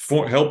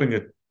for helping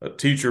a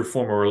teacher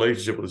form a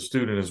relationship with a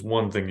student is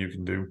one thing you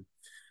can do.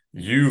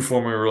 You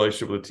forming a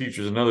relationship with a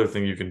teacher is another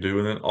thing you can do.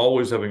 And then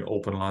always having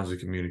open lines of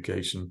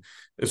communication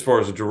as far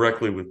as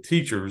directly with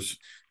teachers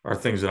are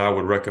things that I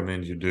would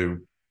recommend you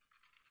do.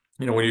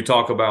 When you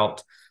talk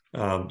about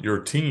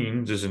your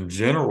team, just in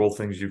general,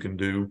 things you can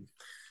do,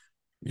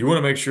 you want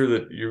to make sure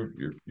that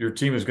your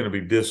team is going to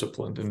be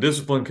disciplined. And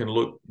discipline can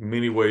look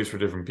many ways for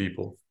different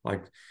people.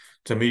 Like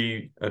to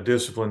me, a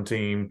disciplined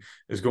team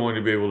is going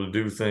to be able to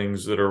do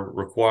things that are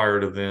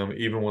required of them,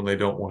 even when they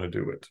don't want to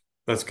do it.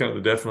 That's kind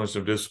of the definition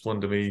of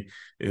discipline to me,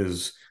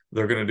 is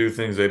they're going to do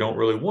things they don't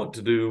really want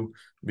to do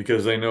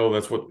because they know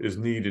that's what is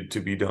needed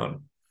to be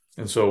done.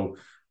 And so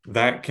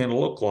that can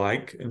look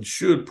like, and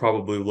should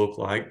probably look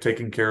like,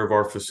 taking care of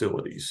our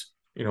facilities.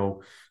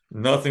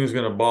 Nothing's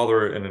going to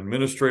bother an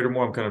administrator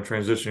more. I'm kind of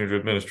transitioning to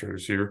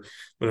administrators here,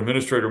 but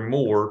administrator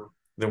more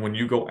than when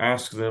you go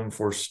ask them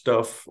for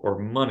stuff or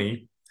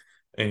money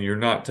and you're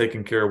not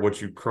taking care of what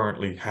you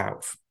currently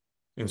have.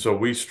 And so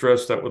we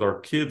stress that with our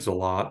kids a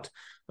lot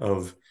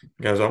of,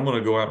 guys, I'm going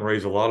to go out and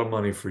raise a lot of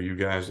money for you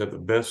guys to have the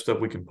best stuff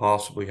we can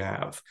possibly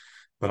have.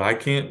 But I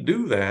can't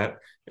do that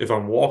if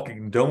I'm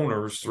walking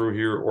donors through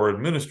here or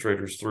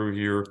administrators through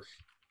here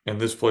and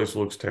this place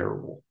looks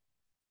terrible.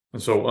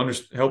 And so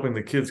helping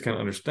the kids kind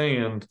of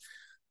understand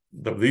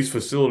that these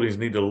facilities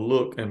need to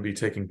look and be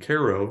taken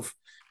care of.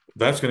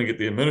 That's going to get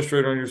the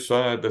administrator on your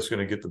side. That's going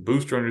to get the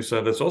booster on your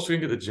side. That's also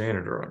going to get the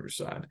janitor on your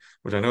side,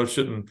 which I know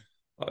shouldn't,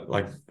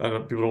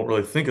 people don't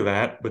really think of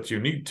that, but you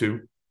need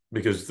to,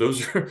 because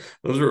those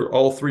are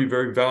all three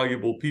very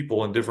valuable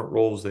people in different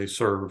roles they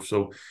serve.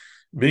 So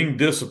being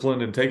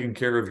disciplined and taking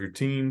care of your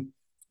team,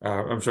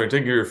 taking care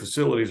of your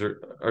facilities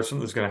are something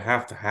that's going to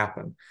have to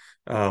happen.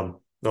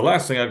 The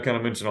last thing I'd kind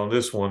of mention on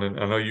this one, and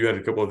I know you had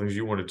a couple of things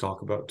you wanted to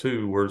talk about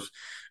too, was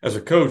as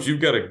a coach, you've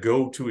got to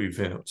go to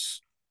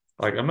events.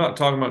 Like, I'm not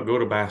talking about go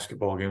to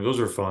basketball games. Those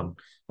are fun.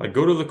 Like,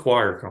 go to the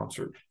choir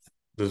concert.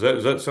 Does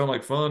that sound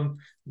like fun?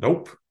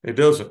 Nope, it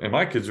doesn't. And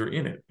my kids are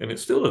in it, and it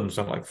still doesn't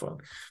sound like fun.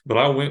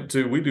 But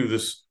we do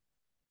this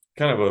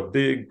kind of a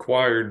big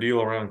choir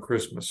deal around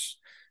Christmas.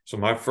 So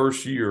my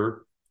first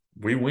year,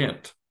 we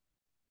went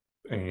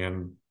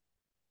and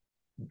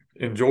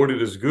enjoyed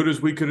it as good as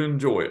we could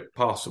enjoy it,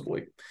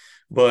 possibly.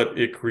 But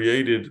it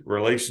created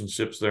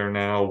relationships there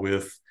now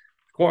with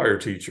choir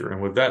teacher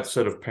and with that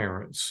set of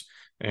parents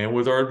and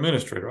with our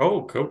administrator.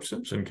 Oh, Coach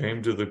Simpson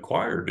came to the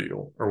choir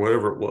deal or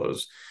whatever it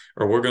was.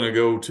 Or we're going to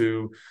go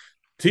to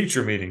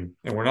teacher meeting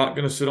and we're not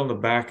going to sit on the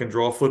back and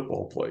draw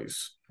football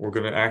plays. We're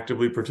going to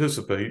actively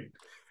participate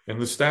in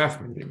the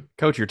staff meeting.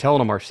 Coach, you're telling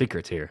them our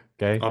secrets here,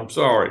 okay? I'm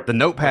sorry. The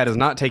notepad is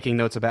not taking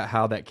notes about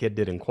how that kid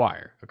did in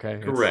choir, okay?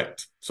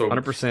 Correct. So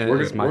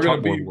 100% is my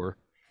chalkboard.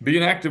 Be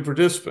an active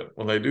participant.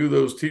 When they do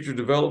those teacher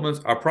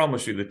developments, I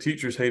promise you, the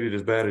teachers hate it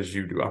as bad as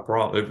you do. I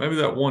promise. Maybe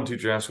that one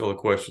teacher asks all the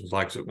questions,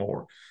 likes it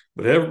more,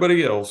 but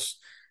everybody else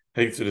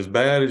hates it as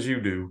bad as you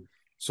do.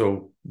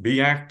 So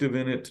be active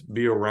in it,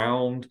 be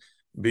around,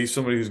 be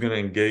somebody who's going to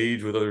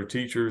engage with other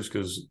teachers,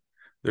 because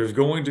there's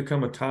going to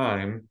come a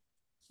time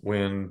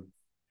when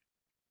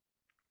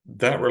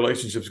that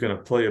relationship is going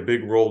to play a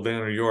big role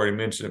down. And you already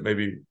mentioned it.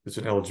 Maybe it's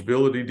an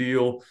eligibility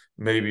deal.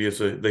 Maybe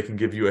they can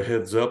give you a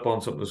heads up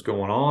on something that's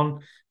going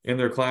on in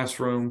their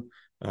classroom.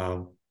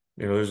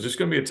 There's just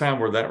going to be a time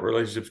where that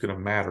relationship is going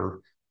to matter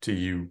to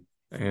you,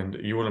 and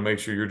you want to make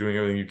sure you're doing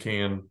everything you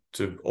can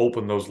to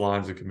open those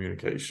lines of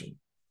communication.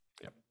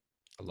 Yep,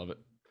 I love it.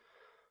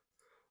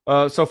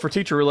 So for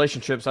teacher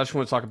relationships, I just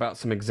want to talk about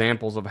some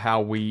examples of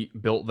how we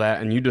built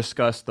that. And you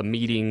discussed the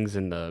meetings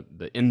and the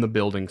in the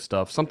building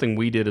stuff. Something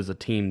we did as a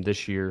team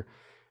this year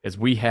is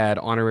we had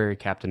honorary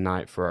captain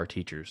night for our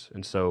teachers.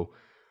 And so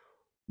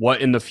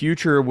what in the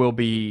future will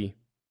be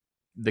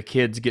the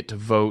kids get to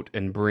vote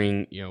and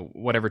bring,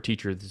 whatever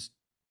teachers,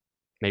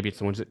 maybe it's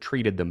the ones that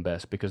treated them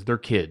best because they're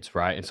kids,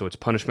 right? And so it's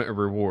punishment or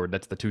reward.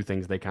 That's the two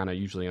things they kind of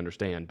usually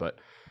understand. But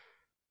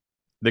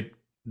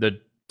the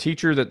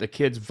teacher that the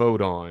kids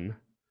vote on,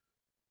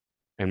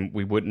 and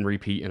we wouldn't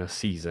repeat in a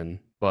season,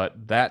 but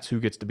that's who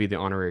gets to be the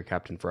honorary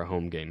captain for a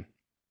home game.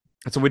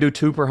 And so we do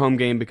 2 per home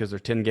game because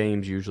there's 10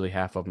 games. Usually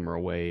half of them are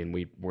away, and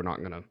we're not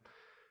going to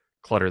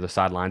clutter the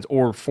sidelines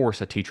or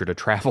force a teacher to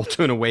travel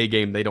to an away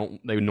game they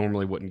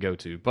normally wouldn't go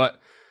to. But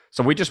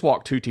so we just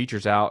walk 2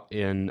 teachers out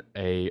in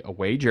a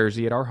away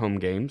jersey at our home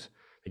games.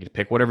 They get to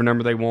pick whatever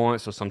number they want.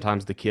 So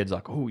sometimes the kid's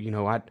like, oh,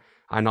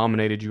 I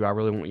nominated you. I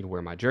really want you to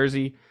wear my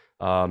jersey.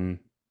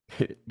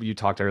 You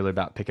talked earlier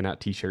about picking out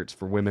t-shirts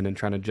for women and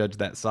trying to judge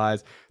that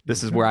size.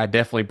 This is where I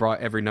definitely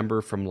brought every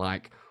number from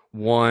like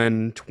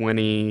 1,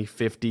 20,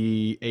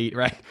 50, 8,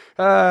 right?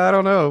 I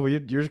don't know. You're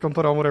just going to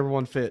put on whatever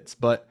one fits.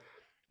 But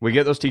we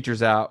get those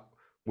teachers out.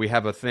 We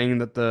have a thing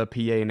that the PA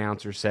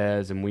announcer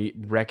says, and we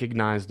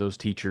recognize those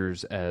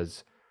teachers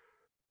as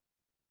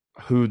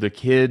who the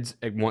kids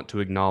want to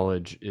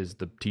acknowledge is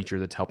the teacher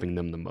that's helping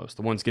them the most,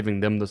 the ones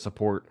giving them the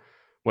support,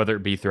 whether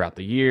it be throughout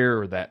the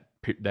year or that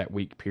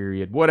week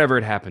period, whatever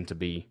it happened to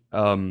be.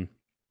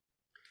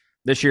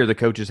 This year, the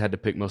coaches had to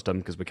pick most of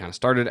them because we kind of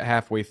started it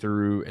halfway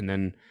through, and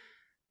then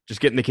just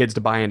getting the kids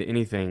to buy into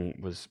anything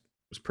was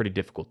pretty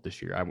difficult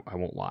this year. I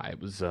won't lie. It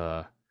was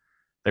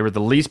they were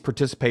the least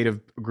participative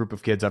group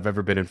of kids I've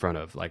ever been in front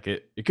of. Like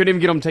it couldn't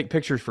even get them to take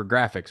pictures for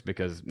graphics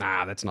because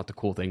that's not the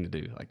cool thing to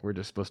do. Like we're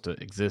just supposed to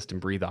exist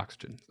and breathe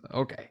oxygen.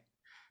 Okay,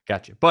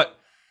 gotcha. But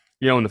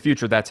in the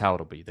future, that's how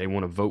it'll be. They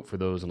want to vote for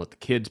those and let the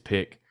kids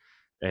pick.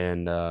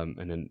 And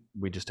then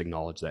we just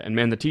acknowledge that. And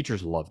man, the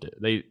teachers loved it.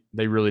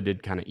 They really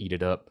did kind of eat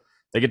it up.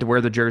 They get to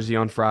wear the jersey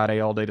on Friday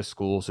all day to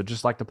school. So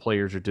just like the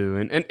players are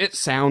doing. And it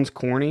sounds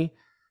corny,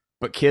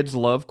 but kids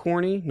love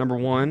corny, number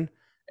one.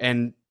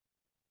 And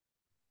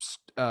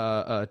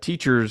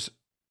teachers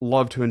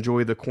love to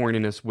enjoy the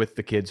corniness with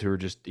the kids who are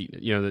just,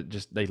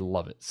 they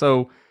love it.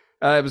 So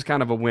it was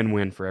kind of a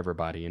win-win for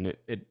everybody. And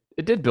it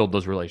did build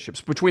those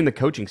relationships between the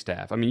coaching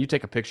staff. I mean, you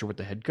take a picture with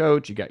the head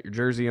coach, you got your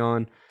jersey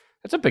on.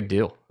 That's a big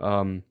deal.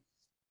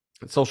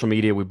 Social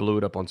media, we blew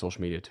it up on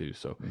social media too.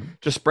 So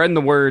just spreading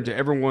the word to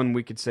everyone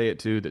we could say it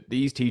to that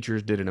these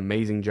teachers did an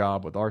amazing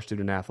job with our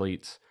student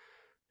athletes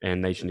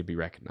and they should be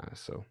recognized.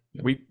 So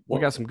we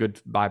got some good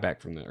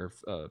buyback from there.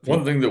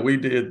 One thing that we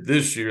did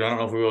this year, I don't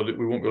know if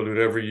we won't be able to do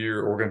it every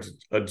year, or we're going to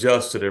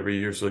adjust it every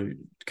year. So you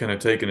kind of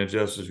take and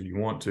adjust as you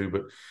want to,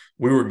 but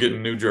we were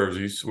getting new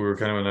jerseys. We were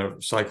kind of in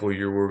a cycle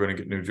year where we were going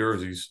to get new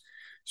jerseys.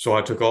 So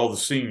I took all the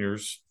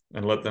seniors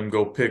and let them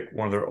go pick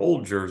one of their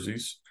old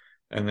jerseys.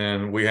 And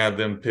then we had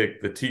them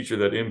pick the teacher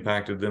that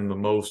impacted them the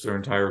most their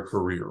entire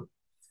career.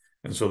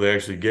 And so they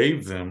actually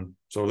gave them,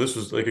 so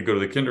they could go to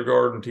the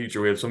kindergarten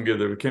teacher. We had some give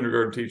their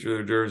kindergarten teacher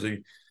their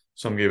jersey.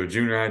 Some gave a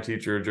junior high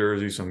teacher a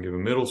jersey. Some gave a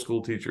middle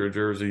school teacher a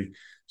jersey.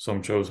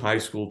 Some chose high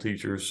school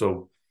teachers.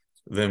 So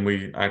then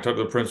I talked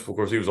to the principal. Of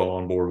course, he was all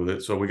on board with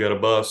it. So we got a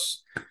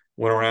bus,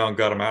 went around,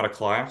 got them out of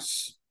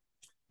class,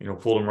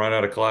 pulled them right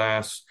out of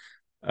class.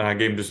 And I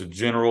gave them just a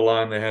general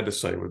line they had to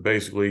say, with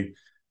basically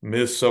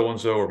Miss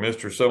So-and-so or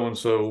Mr.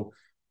 So-and-so,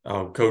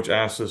 coach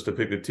asked us to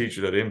pick the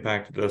teacher that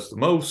impacted us the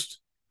most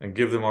and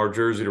give them our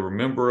jersey to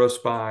remember us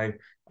by.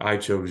 I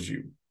chose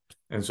you.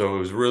 And so it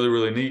was really,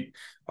 really neat.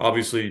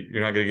 Obviously,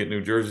 you're not going to get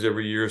new jerseys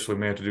every year, so we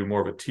may have to do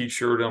more of a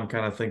T-shirt, I'm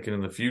kind of thinking,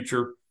 in the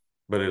future.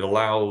 But it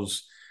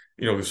allows,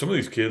 because some of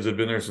these kids had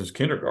been there since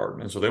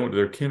kindergarten, and so they went to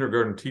their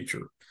kindergarten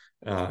teacher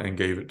and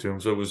gave it to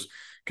them. So it was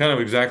kind of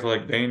exactly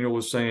like Daniel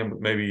was saying, but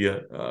maybe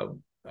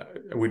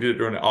we did it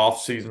during the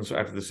off season, so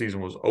after the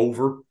season was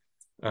over.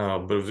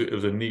 But it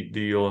was a neat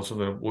deal and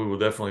something that we will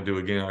definitely do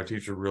again. Our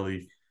teacher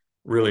really,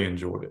 really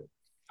enjoyed it.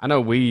 I know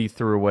we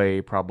threw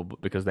away probably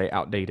because they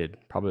outdated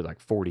probably like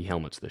 40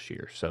 helmets this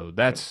year. So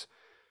that's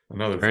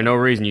another thing. There's no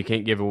reason you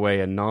can't give away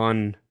a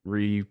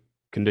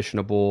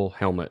non-reconditionable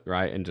helmet,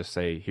 right? And just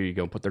say, here you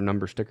go, put their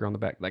number sticker on the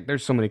back. Like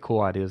there's so many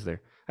cool ideas there.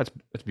 That's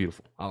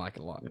beautiful. I like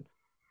it a lot.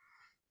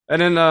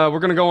 And then we're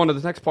going to go on to the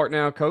next part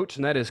now, Coach,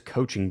 and that is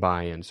coaching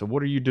buy-in. So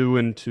what are you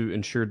doing to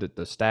ensure that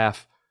the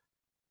staff,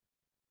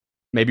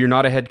 maybe you're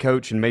not a head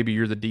coach and maybe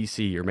you're the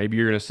DC, or maybe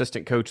you're an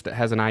assistant coach that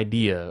has an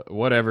idea,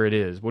 whatever it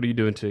is. What are you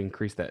doing to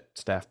increase that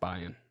staff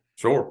buy-in?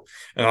 Sure.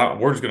 And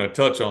we're just going to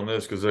touch on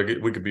this because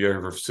we could be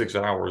here for 6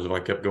 hours if I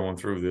kept going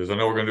through this. I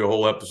know we're going to do a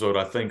whole episode,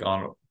 I think,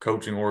 on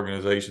coaching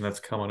organization. That's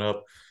coming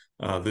up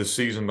this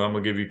season, but I'm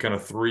going to give you kind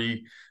of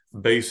 3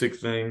 basic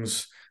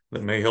things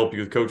that may help you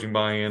with coaching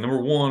buy-in.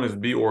 Number 1 is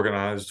be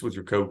organized with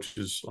your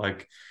coaches.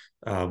 Like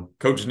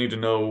coaches need to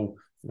know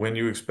when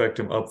you expect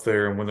them up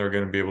there and when they're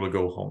going to be able to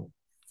go home.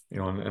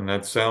 And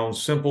that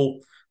sounds simple,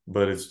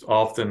 but it's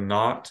often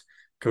not.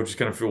 Coaches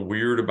kind of feel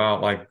weird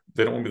about like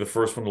they don't want to be the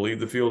first one to leave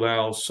the field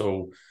house.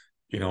 So,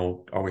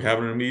 are we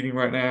having a meeting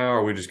right now? Or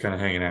are we just kind of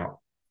hanging out?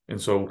 And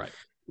so Right.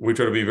 we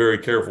try to be very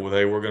careful with,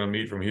 hey, we're going to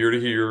meet from here to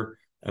here.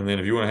 And then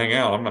if you want to hang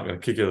out, I'm not going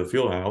to kick you out of the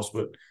field house,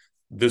 but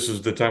this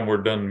is the time we're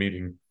done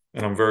meeting.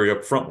 And I'm very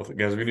upfront with it,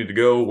 guys. If you need to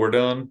go, we're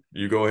done.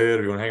 You go ahead.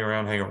 If you want to hang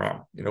around, hang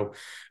around.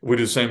 We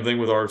do the same thing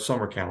with our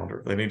summer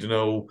calendar. They need to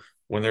know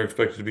when they're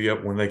expected to be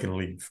up, when they can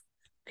leave.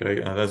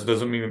 Okay, that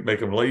doesn't mean make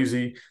them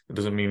lazy. It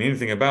doesn't mean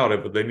anything about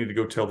it, but they need to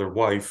go tell their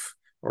wife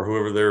or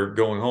whoever they're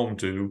going home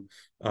to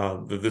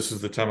that this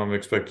is the time I'm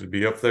expected to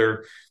be up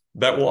there.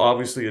 That will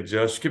obviously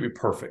adjust. You can't be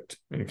perfect.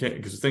 I mean, you can't,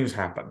 because things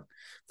happen.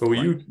 But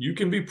Right. you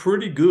can be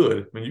pretty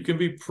good. I mean, you can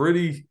be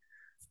pretty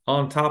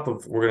on top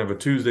of. We're gonna have a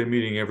Tuesday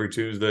meeting every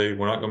Tuesday.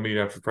 We're not gonna meet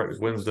after practice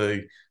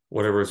Wednesday.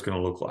 Whatever it's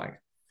gonna look like.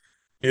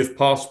 If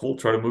possible,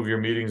 try to move your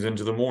meetings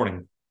into the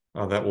morning.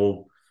 That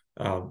will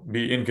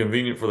be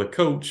inconvenient for the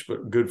coach,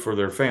 but good for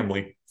their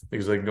family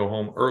because they can go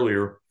home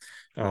earlier.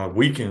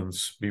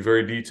 Weekends, be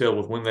very detailed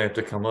with when they have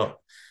to come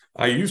up.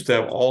 I used to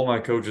have all my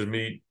coaches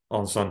meet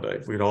on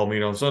Sunday. We'd all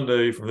meet on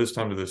Sunday from this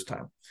time to this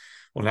time.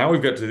 Well, now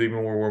we've got to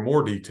even where we're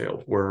more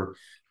detailed, where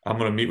I'm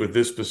going to meet with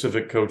this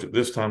specific coach at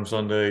this time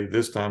Sunday,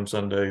 this time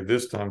Sunday,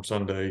 this time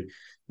Sunday,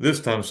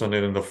 this time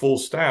Sunday, and the full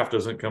staff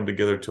doesn't come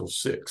together till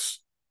 6.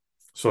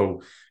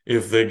 So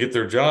if they get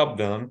their job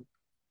done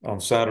on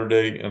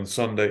Saturday and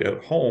Sunday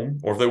at home,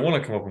 or if they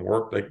want to come up and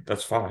work,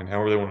 that's fine,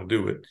 however they want to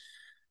do it.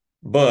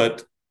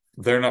 But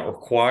they're not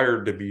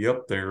required to be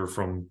up there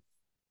from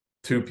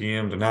 2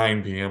 p.m. to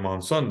 9 p.m.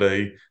 on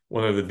Sunday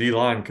when they're the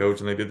D-line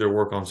coach and they did their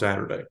work on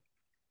Saturday.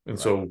 And Right.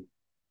 so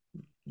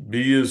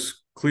be as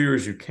clear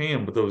as you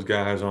can with those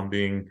guys on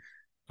being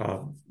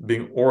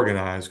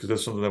organized, because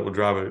that's something that will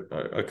drive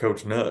a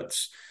coach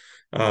nuts.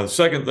 The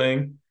second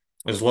thing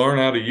is learn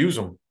how to use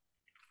them.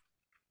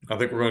 I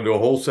think we're going to do a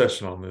whole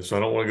session on this, so I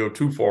don't want to go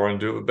too far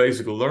into it. But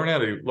basically, learn how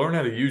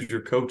to use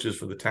your coaches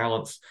for the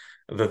talents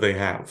that they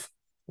have.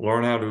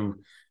 Learn how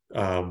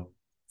to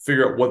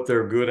figure out what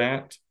they're good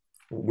at.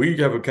 We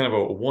have a kind of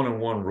a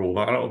one-on-one rule.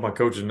 I don't know if my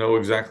coaches know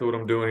exactly what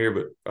I'm doing here,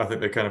 but I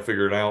think they kind of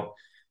figure it out.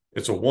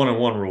 It's a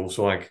one-on-one rule.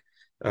 So, like,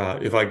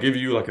 if I give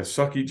you like a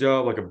sucky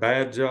job, like a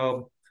bad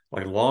job,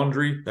 like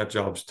laundry, that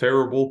job's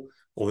terrible.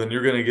 Well, then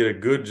you're going to get a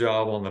good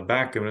job on the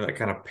back of it that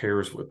kind of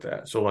pairs with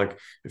that. So, like,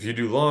 if you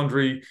do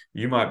laundry,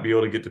 you might be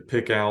able to get to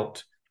pick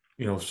out,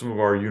 some of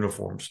our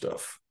uniform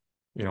stuff.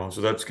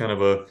 So that's kind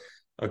of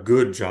a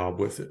good job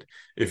with it.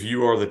 If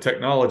you are the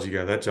technology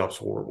guy, that job's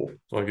horrible.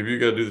 So, like, if you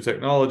got to do the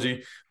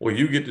technology, well,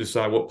 you get to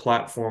decide what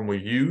platform we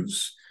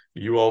use.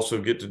 You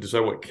also get to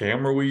decide what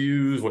camera we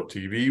use, what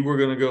TV we're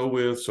going to go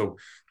with. So,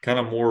 kind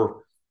of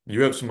more,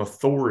 you have some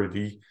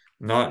authority,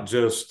 not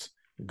just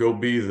go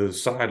be the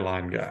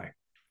sideline guy.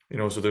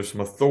 So there's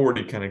some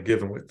authority kind of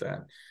given with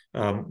that.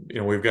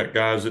 We've got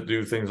guys that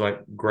do things like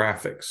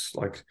graphics,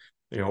 like,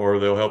 or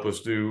they'll help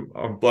us do.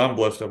 I'm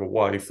blessed to have a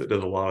wife that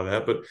does a lot of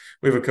that, but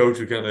we have a coach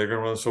who they're going to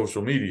run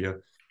social media.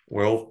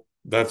 Well,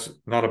 that's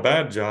not a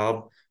bad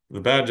job.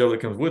 The bad job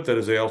that comes with that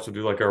is they also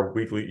do like our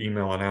weekly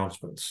email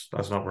announcements.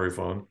 That's not very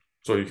fun.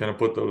 So you kind of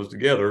put those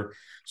together.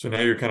 So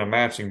now you're kind of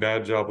matching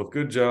bad job with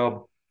good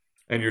job,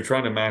 and you're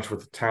trying to match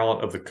with the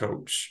talent of the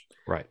coach.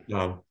 Right.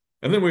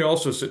 And then we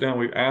also sit down,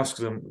 we ask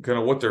them kind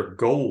of what their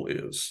goal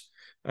is.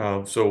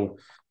 So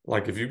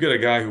like if you get a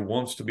guy who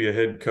wants to be a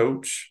head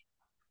coach,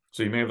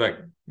 so you may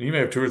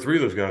have 2 or 3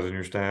 of those guys in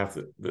your staff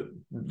that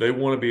they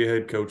want to be a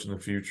head coach in the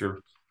future.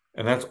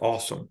 And that's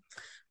awesome.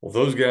 Well,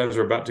 those guys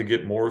are about to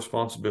get more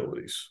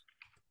responsibilities.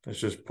 That's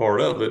just part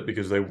of it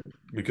because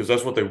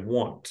that's what they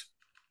want.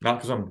 Not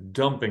because I'm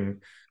dumping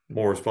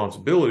more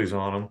responsibilities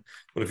on them,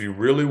 but if you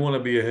really want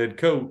to be a head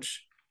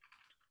coach,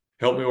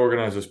 help me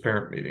organize this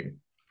parent meeting.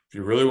 If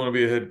you really want to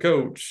be a head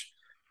coach,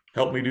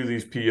 help me do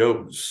these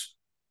POs.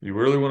 You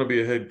really want to be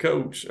a head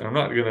coach, and I'm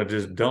not going to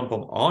just dump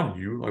them on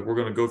you. Like, we're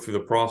going to go through the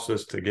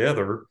process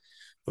together,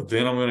 but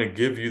then I'm going to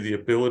give you the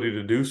ability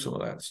to do some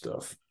of that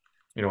stuff.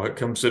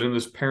 Come sit in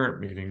this parent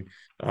meeting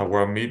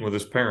where I'm meeting with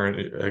this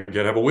parent. I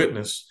got to have a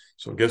witness.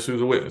 So guess who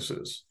the witness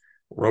is?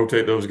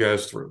 Rotate those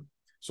guys through.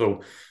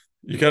 So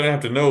you kind of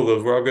have to know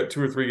those, where I've got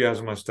 2 or 3 guys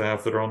on my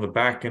staff that are on the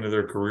back end of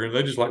their career, and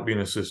they just like being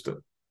an assistant.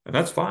 And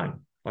that's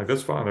fine. Like,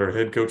 that's fine. They're a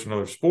head coach in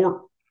another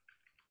sport.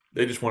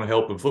 They just want to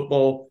help in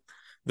football.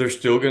 They're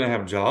still going to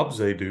have jobs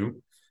they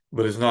do,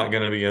 but it's not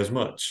going to be as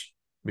much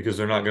because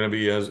they're not going to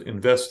be as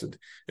invested.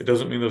 It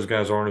doesn't mean those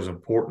guys aren't as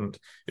important.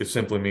 It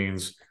simply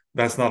means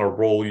that's not a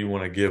role you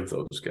want to give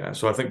those guys.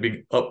 So I think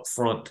being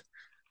upfront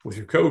with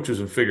your coaches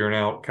and figuring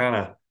out kind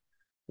of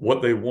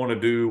what they want to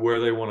do, where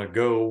they want to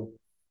go,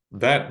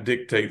 that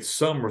dictates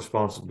some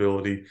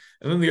responsibility.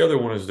 And then the other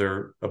one is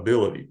their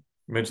ability.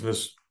 I mentioned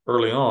this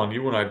early on.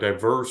 You want a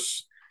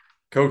diverse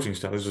coaching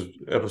staff. This is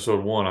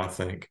episode 1, I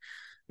think.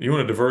 You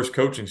want a diverse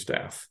coaching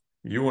staff.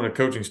 You want a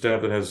coaching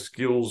staff that has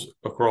skills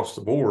across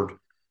the board,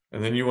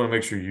 and then you want to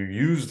make sure you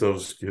use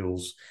those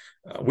skills.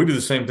 We do the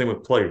same thing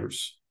with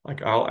players.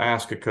 Like, I'll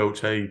ask a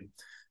coach, hey,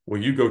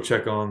 will you go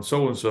check on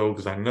so and so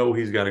because I know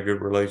he's got a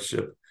good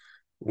relationship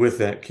with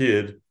that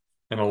kid,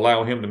 and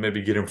allow him to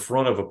maybe get in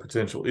front of a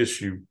potential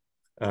issue.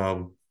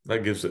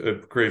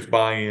 That creates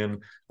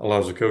buy-in,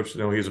 allows the coach to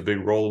know he has a big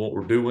role in what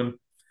we're doing.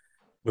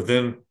 But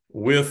then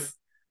with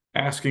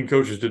asking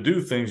coaches to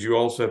do things, you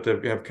also have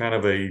to have kind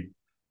of a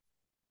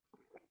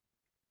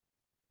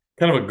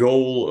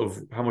goal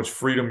of how much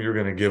freedom you're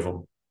going to give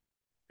them.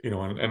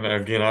 And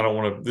again, I don't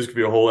want to, this could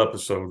be a whole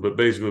episode, but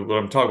basically what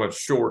I'm talking about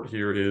short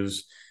here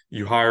is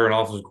you hire an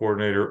offensive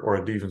coordinator or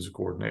a defensive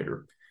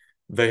coordinator.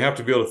 They have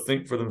to be able to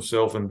think for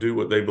themselves and do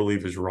what they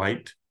believe is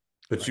right,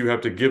 but you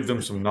have to give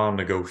them some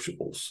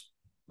non-negotiables.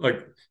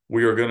 Like,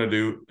 we are going to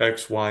do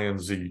X, Y,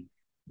 and Z.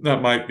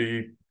 That might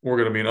be, we're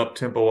going to be an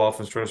up-tempo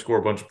offense trying to score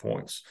a bunch of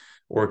points,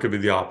 or it could be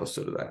the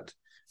opposite of that.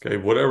 Okay,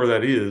 whatever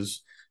that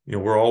is,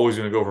 we're always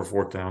going to go for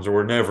fourth downs, or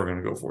we're never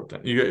going to go fourth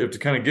down. You have to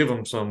kind of give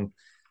them some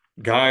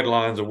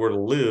guidelines of where to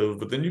live,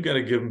 but then you got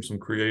to give them some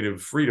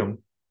creative freedom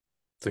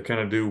to kind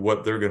of do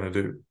what they're going to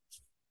do.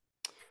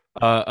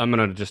 I'm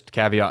going to just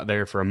caveat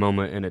there for a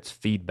moment, and it's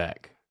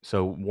feedback.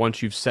 So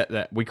once you've set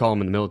that, we call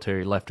them in the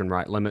military left and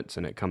right limits,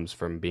 and it comes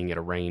from being at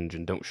a range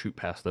and don't shoot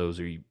past those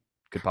or you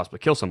could possibly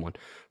kill someone.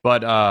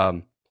 But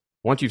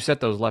once you've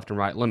set those left and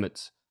right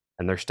limits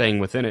and they're staying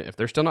within it, if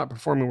they're still not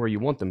performing where you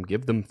want them,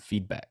 give them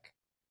feedback.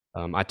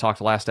 I talked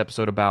last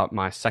episode about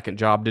my second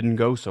job didn't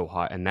go so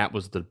hot, and that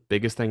was the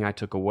biggest thing I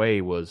took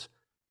away was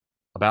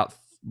about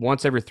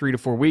once every 3 to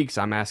 4 weeks,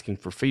 I'm asking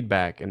for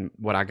feedback, and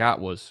what I got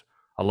was,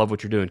 I love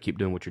what you're doing, keep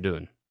doing what you're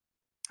doing.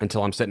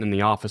 Until I'm sitting in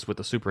the office with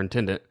the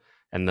superintendent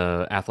and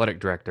the athletic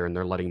director, and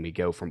they're letting me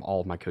go from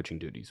all of my coaching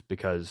duties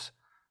because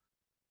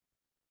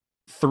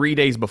 3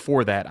 days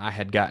before that, I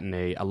had gotten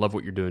I love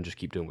what you're doing, just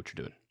keep doing what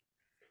you're doing.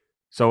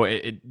 So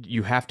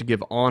you have to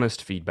give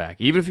honest feedback,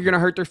 even if you're going to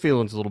hurt their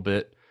feelings a little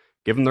bit.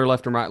 Give them their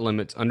left and right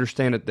limits,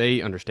 understand that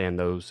they understand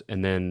those,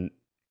 and then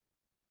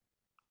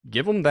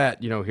give them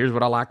that, here's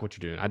what I like what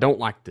you're doing. I don't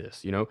like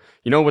this,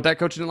 what that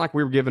coach didn't like,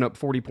 we were giving up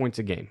 40 points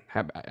a game.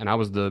 And I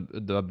was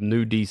the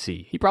new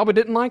DC. He probably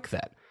didn't like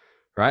that,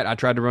 right? I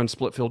tried to run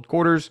split field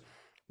quarters.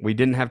 We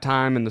didn't have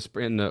time I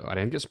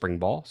didn't get spring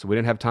ball, so we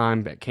didn't have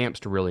time at camps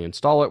to really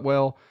install it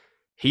well.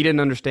 He didn't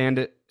understand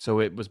it, so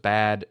it was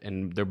bad,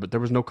 and there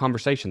was no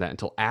conversation that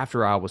until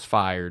after I was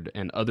fired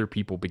and other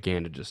people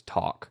began to just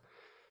talk.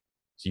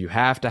 So you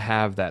have to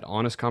have that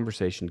honest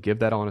conversation, give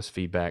that honest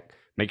feedback,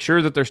 make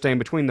sure that they're staying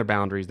between their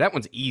boundaries. That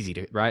one's easy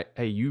to, right?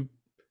 Hey,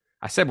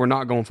 I said we're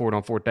not going forward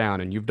on fourth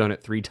down, and you've done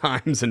it 3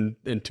 times in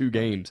 2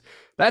 games.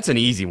 That's an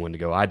easy one to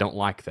go. I don't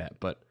like that,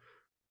 but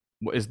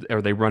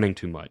are they running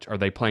too much? Are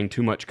they playing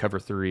too much cover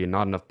 3 and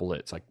not enough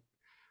blitz? Like,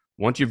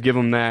 once you've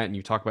given them that and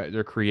you talk about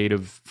their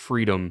creative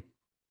freedom,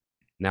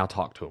 now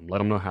talk to them. Let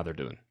them know how they're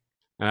doing.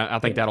 And I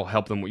think that'll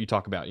help them, what you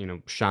talk about,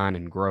 shine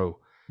and grow.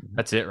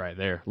 That's it right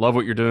there. Love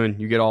what you're doing.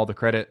 You get all the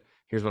credit.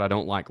 Here's what I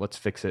don't like. Let's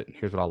fix it.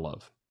 Here's what I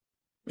love.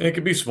 It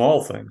could be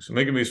small things.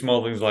 It can be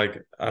small things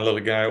like I let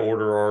a guy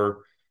order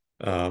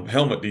our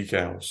helmet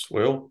decals.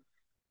 Well,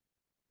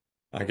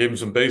 I gave him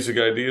some basic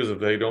ideas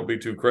of, hey, don't be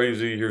too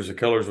crazy. Here's the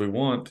colors we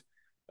want.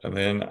 And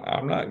then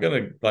I'm not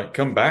going to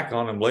come back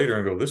on him later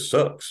and go, this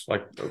sucks.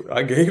 Like,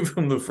 I gave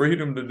him the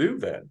freedom to do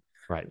that.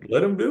 Right.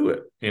 Let him do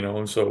it,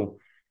 and so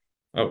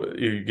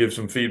you give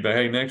some feedback.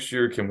 Hey, next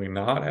year, can we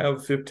not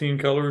have 15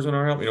 colors in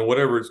our helmet?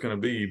 Whatever it's going to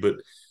be, but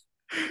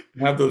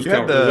have those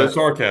that's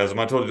sarcasm.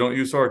 I told you, don't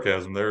use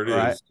sarcasm. There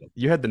it is.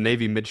 You had the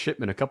Navy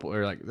midshipman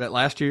that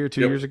last year,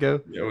 2 years ago.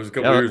 Yeah, it was a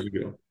couple years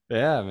ago.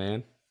 Yeah,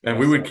 man. And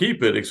we would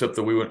keep it, except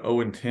that we went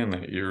 0-10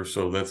 that year,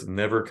 so that's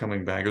never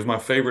coming back. It was my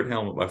favorite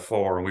helmet by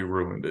far, and we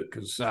ruined it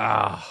because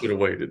should have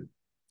waited.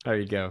 There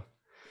you go.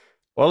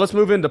 Well, let's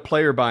move into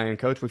player buy-in,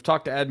 Coach. We've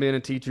talked to admin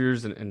and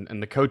teachers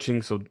and the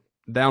coaching, so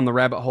down the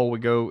rabbit hole we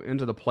go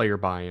into the player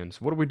buy-ins.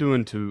 What are we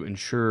doing to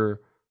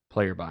ensure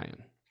player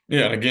buy-in?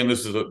 Yeah, and again,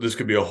 this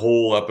could be a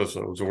whole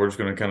episode, so we're just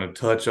going to kind of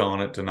touch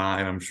on it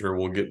tonight. I'm sure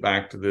we'll get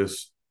back to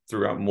this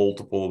throughout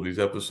multiple of these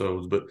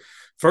episodes. But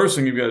first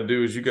thing you've got to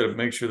do is you got to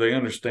make sure they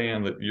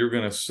understand that you're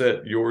going to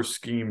set your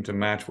scheme to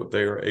match what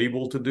they are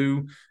able to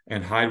do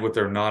and hide what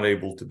they're not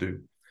able to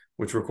do,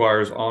 which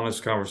requires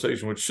honest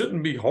conversation, which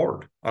shouldn't be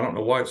hard. I don't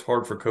know why it's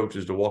hard for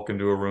coaches to walk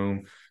into a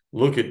room,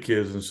 look at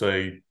kids and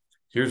say,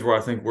 here's where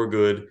I think we're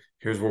good,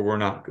 here's where we're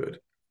not good.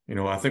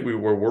 I think we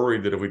were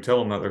worried that if we tell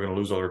them that, they're going to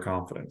lose all their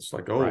confidence.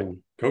 Like, right.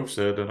 Coach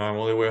said that I'm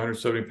only weigh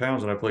 170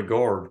 pounds and I play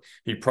guard.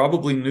 He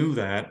probably knew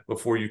that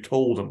before you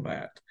told him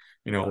that,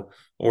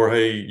 or,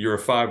 hey, you're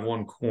a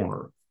 5'1"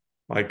 corner.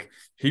 Like,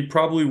 he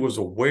probably was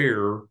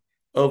aware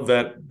of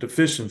that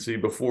deficiency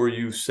before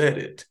you said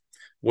it.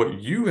 What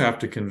you have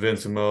to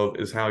convince him of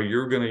is how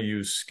you're going to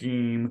use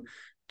scheme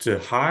to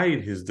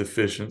hide his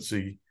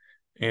deficiency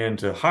and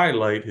to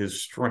highlight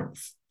his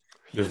strength.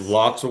 There's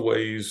lots of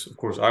ways. Of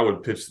course, I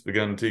would pitch the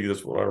gun tee.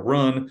 That's what I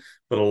run.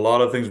 But a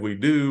lot of things we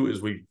do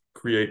is we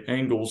create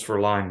angles for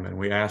linemen.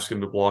 We ask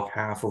them to block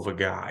half of a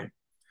guy.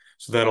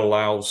 So that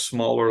allows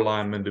smaller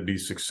linemen to be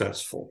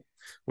successful.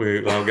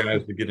 We allow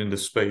guys to get into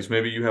space.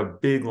 Maybe you have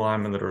big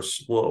linemen that are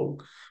slow.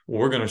 Well,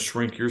 we're going to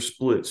shrink your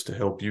splits to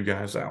help you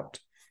guys out.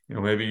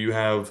 Maybe you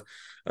have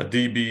a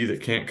DB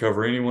that can't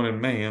cover anyone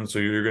in man, so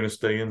you're going to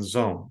stay in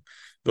zone.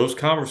 Those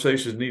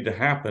conversations need to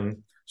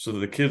happen so that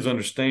the kids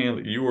understand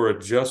that you are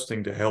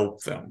adjusting to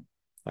help them.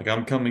 Like,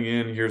 I'm coming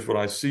in, here's what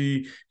I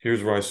see,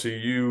 here's where I see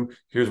you,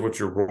 here's what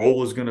your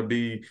role is going to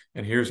be,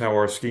 and here's how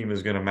our scheme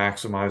is going to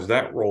maximize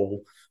that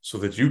role so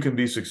that you can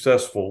be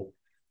successful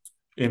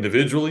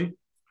individually,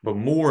 but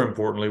more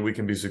importantly, we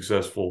can be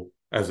successful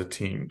as a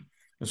team.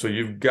 And so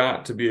you've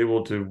got to be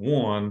able to,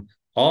 one,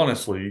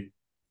 honestly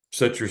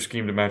set your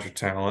scheme to match your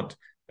talent.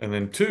 And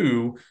then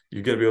two,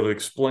 you got to be able to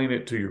explain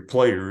it to your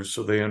players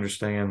so they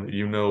understand that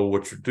you know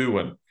what you're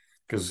doing.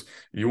 Because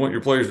you want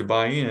your players to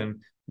buy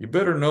in, you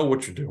better know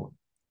what you're doing.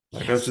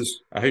 Like, that's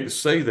just, I hate to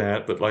say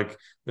that, but like,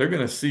 they're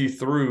going to see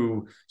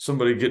through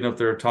somebody getting up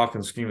there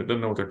talking scheme that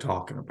doesn't know what they're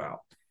talking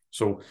about.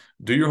 So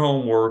do your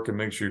homework and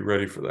make sure you're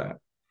ready for that.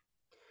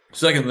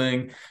 Second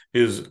thing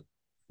is,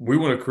 we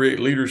want to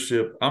create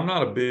leadership. I'm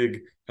not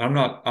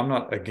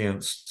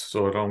against,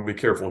 so I don't, be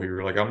careful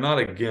here. Like, I'm not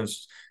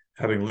against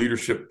having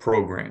leadership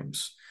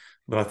programs,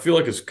 but I feel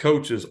like as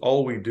coaches,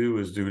 all we do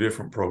is do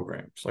different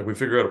programs. Like, we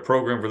figure out a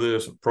program for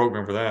this, a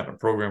program for that, a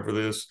program for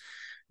this.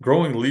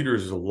 Growing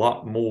leaders is a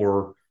lot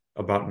more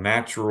about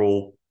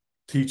natural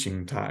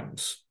teaching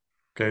times.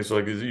 Okay. So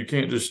like, you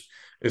can't just,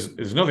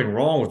 there's nothing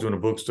wrong with doing a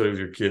book study with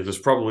your kids. It's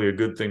probably a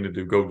good thing to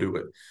do. Go do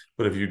it.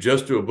 But if you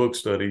just do a book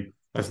study,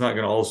 that's not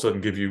going to all of a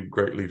sudden give you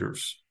great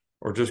leaders.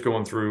 Or just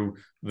going through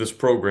this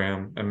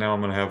program and now I'm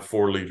going to have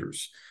 4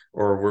 leaders.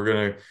 Or we're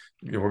going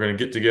to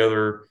get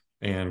together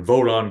and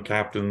vote on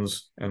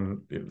captains. And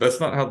that's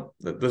not how,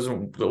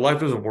 the life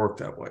doesn't work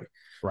that way.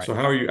 Right. So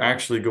how are you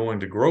actually going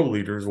to grow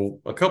leaders? Well,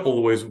 a couple of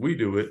the ways that we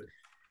do it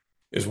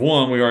is,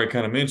 one, we already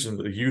kind of mentioned,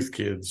 the youth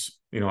kids.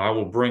 I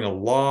will bring a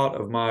lot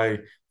of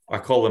I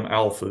call them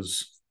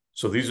alphas.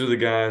 So these are the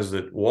guys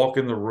that walk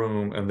in the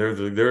room and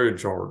they're in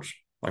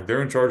charge. Like,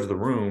 they're in charge of the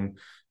room,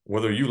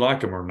 whether you like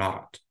them or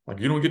not. Like,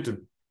 you don't get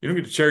to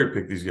cherry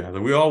pick these guys.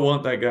 Like, we all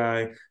want that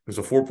guy who's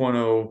a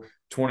 4.0,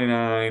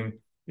 29,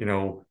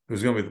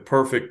 who's going to be the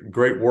perfect,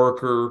 great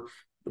worker.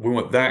 We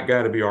want that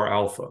guy to be our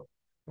alpha.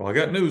 Well, I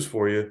got news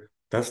for you.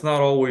 That's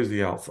not always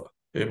the alpha.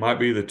 It might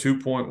be the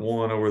 2.1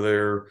 over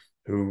there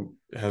who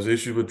has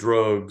issues with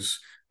drugs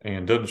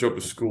and doesn't show up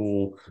to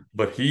school,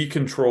 but he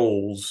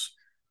controls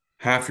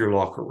half your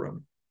locker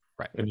room.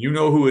 Right. And you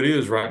know who it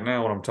is right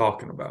now when I'm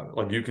talking about it.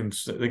 Like, you can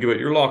think about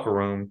your locker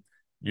room.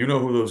 You know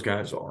who those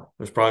guys are.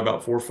 There's probably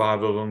about 4 or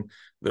 5 of them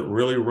that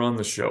really run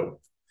the show.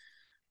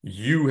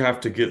 You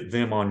have to get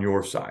them on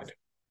your side.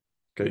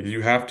 Okay.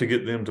 You have to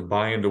get them to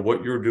buy into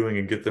what you're doing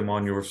and get them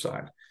on your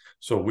side.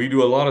 So we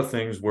do a lot of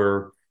things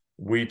where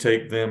we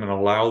take them and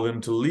allow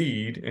them to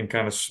lead in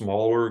kind of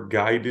smaller,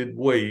 guided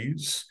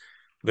ways.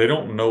 They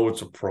don't know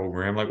it's a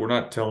program. Like, we're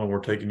not telling them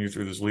we're taking you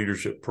through this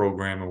leadership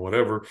program or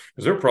whatever,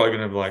 because they're probably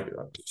going to be like,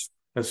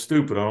 that's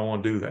stupid. I don't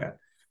want to do that.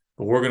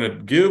 But we're going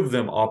to give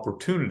them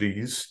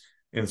opportunities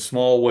in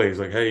small ways.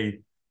 Like,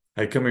 hey,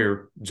 come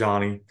here,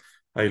 Johnny.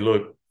 Hey,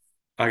 look,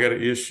 I got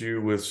an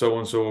issue with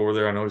so-and-so over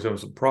there. I know he's having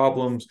some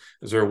problems.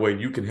 Is there a way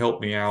you can help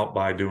me out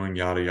by doing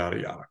yada, yada,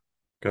 yada?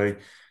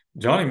 Okay.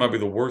 Johnny might be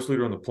the worst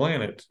leader on the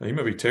planet. He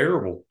might be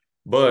terrible,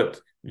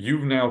 but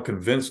you've now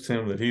convinced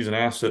him that he's an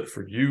asset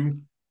for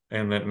you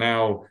and that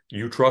now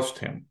you trust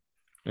him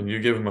and you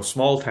give him a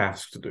small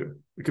task to do.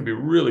 It could be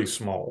really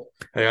small.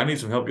 Hey, I need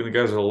some help getting the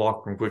guys out of the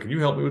locker room quick. Can you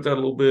help me with that a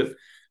little bit?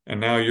 And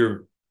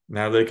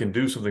now they can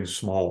do something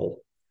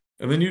small.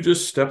 And then you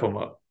just step them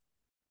up,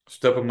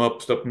 step them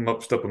up, step them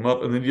up, step them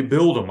up, and then you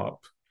build them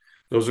up.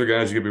 Those are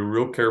guys you got to be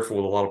real careful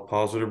with, a lot of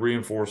positive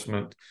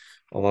reinforcement,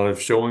 a lot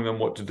of showing them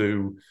what to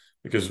do.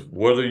 Because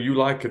whether you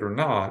like it or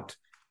not,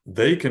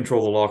 they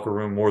control the locker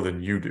room more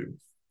than you do.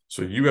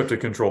 So you have to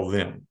control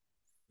them.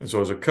 And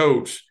so as a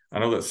coach, I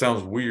know that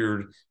sounds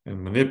weird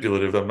and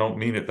manipulative. I don't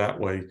mean it that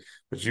way,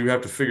 but you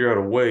have to figure out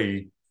a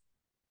way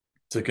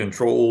to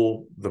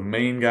control the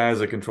main guys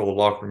that control the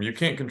locker room. You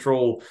can't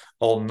control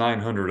all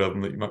 900 of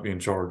them that you might be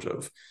in charge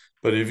of.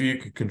 But if you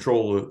can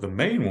control the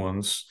main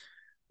ones,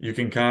 you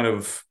can kind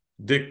of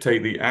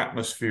dictate the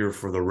atmosphere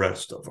for the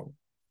rest of them.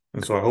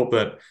 And so I hope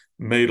that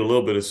made a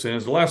little bit of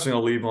sense. The last thing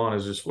I'll leave on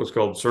is just what's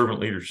called servant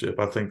leadership.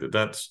 I think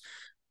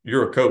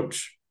you're a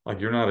coach.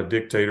 Like, you're not a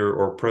dictator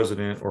or a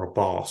president or a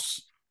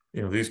boss.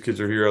 These kids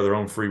are here of their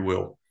own free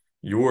will.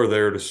 You are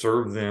there to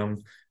serve them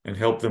and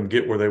help them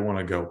get where they want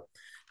to go.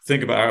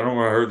 Think about, I don't know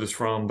where I heard this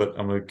from, but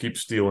I'm going to keep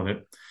stealing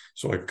it.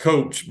 So a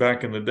coach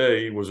back in the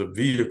day was a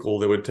vehicle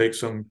that would take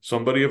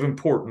somebody of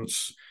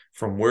importance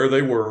from where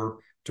they were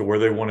to where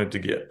they wanted to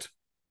get.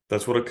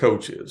 That's what a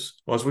coach is.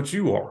 Well, that's what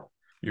you are.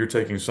 You're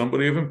taking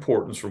somebody of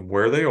importance from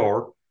where they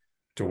are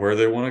to where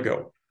they want to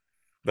go.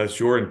 That's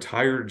your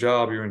entire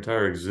job, your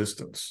entire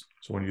existence.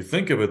 So when you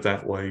think of it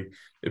that way,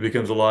 it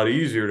becomes a lot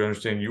easier to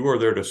understand you are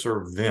there to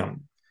serve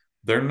them.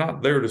 They're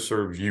not there to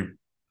serve you.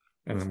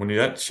 And when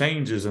that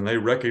changes and they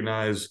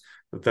recognize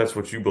that that's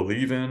what you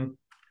believe in,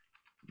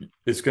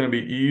 it's going to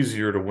be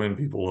easier to win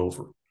people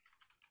over.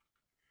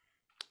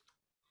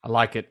 I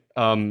like it.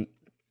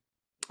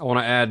 I want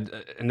to add,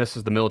 and this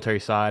is the military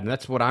side, and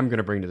that's what I'm going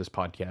to bring to this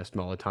podcast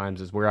all the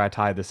times, is where I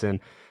tie this in.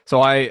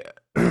 So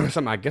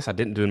something I guess I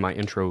didn't do in my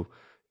intro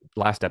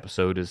last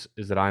episode is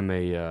that I'm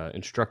a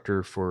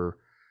instructor for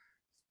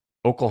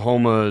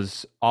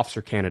Oklahoma's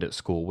Officer Candidate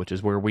School, which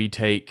is where we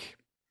take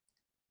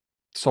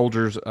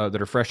soldiers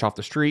that are fresh off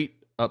the street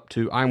up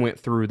to, I went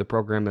through the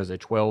program as a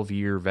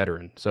 12-year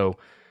veteran. So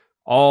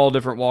all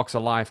different walks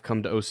of life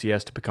come to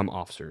OCS to become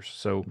officers.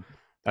 So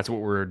that's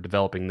what we're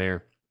developing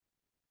there.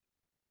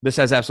 This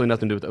has absolutely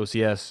nothing to do with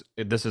OCS.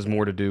 This is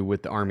more to do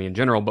with the Army in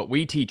general, but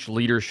we teach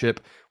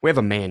leadership. We have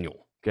a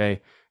manual,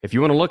 okay? If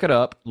you want to look it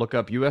up, look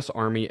up U.S.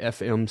 Army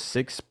FM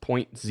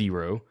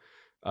 6.0.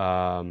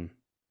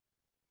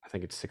 I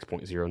think it's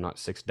 6.0, not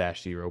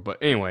 6-0. But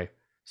anyway,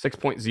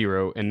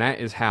 6.0, and that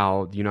is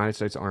how the United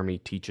States Army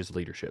teaches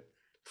leadership,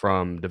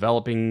 from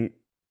developing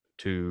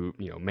to,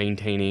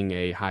 maintaining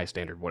a high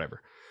standard,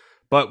 whatever.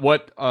 But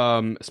what,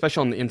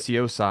 especially on the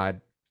NCO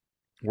side,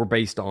 we're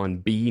based on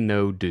be,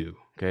 know, do,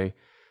 okay?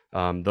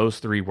 Those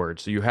three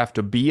words. So you have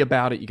to be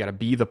about it. You got to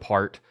be the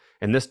part.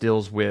 And this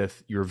deals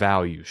with your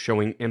values,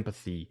 showing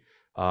empathy,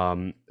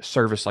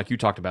 service, like you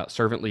talked about,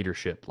 servant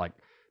leadership. Like,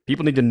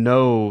 people need to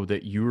know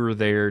that you're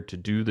there to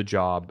do the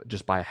job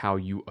just by how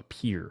you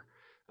appear,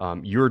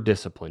 your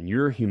discipline,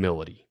 your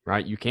humility,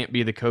 right? You can't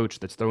be the coach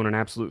that's throwing an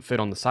absolute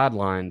fit on the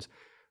sidelines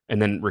and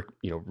then,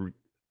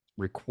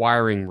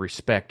 requiring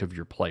respect of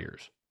your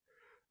players.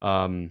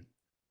 The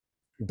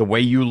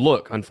way you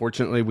look,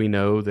 unfortunately, we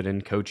know that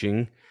in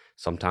coaching,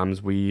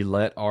 sometimes we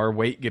let our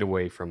weight get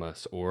away from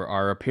us or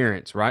our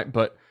appearance, right?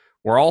 But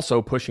we're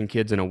also pushing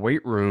kids in a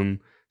weight room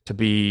to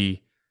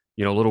be,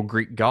 little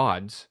Greek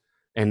gods.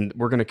 And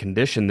we're going to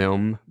condition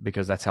them,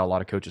 because that's how a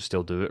lot of coaches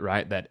still do it,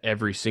 right? That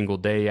every single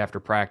day after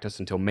practice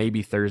until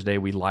maybe Thursday,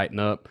 we lighten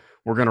up.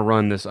 We're going to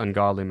run this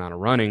ungodly amount of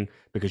running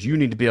because you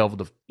need to be able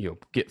to,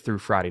 get through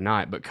Friday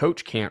night. But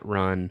coach can't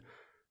run,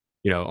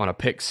 on a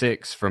pick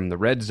six from the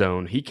red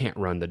zone. He can't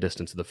run the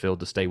distance of the field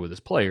to stay with his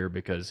player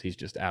because he's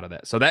just out of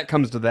that. So that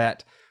comes to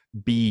that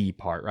be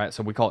part, right?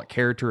 So we call it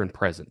character and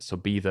presence. So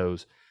be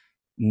those.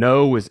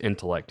 Know is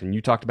intellect. And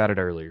you talked about it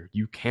earlier.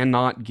 You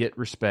cannot get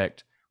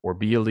respect or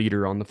be a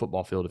leader on the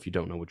football field if you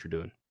don't know what you're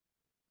doing.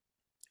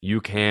 You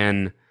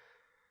can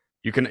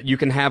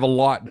have a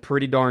lot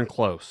pretty darn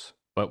close,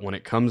 but when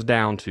it comes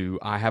down to,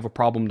 I have a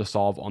problem to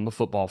solve on the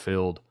football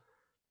field,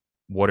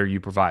 what are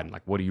you providing?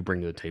 Like, what do you bring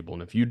to the table?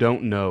 And if you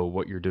don't know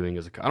what you're doing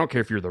as a coach, I don't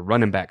care if you're the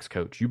running backs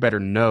coach, you better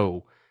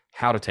know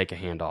how to take a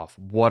handoff.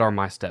 What are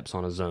my steps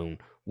on a zone?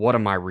 What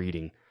am I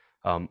reading?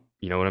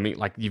 You know what I mean?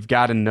 Like, you've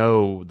got to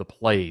know the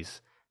plays,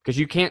 because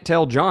you can't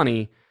tell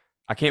Johnny,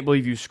 I can't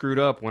believe you screwed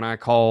up when I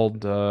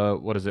called,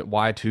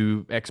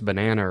 Y2X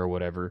banana or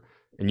whatever,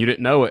 and you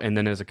didn't know it. And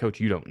then as a coach,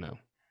 you don't know.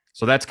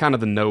 So that's kind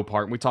of the know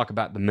part. We talk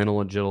about the mental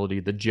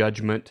agility, the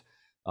judgment,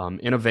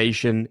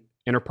 innovation,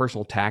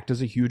 interpersonal tact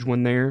is a huge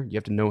one there. You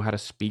have to know how to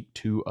speak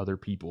to other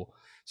people.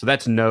 So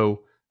that's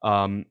know.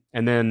 And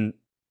then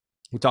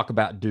we talk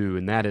about do,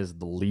 and that is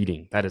the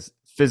leading. That is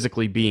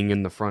physically being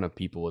in the front of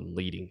people and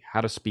leading,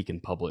 how to speak in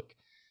public.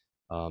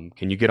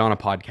 Can you get on a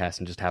podcast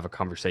and just have a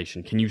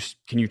conversation? Can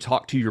you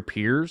talk to your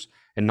peers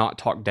and not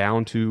talk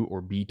down to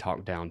or be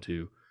talked down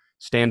to?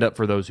 Stand up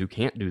for those who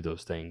can't do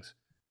those things.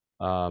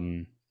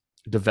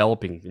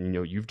 Developing,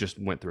 you've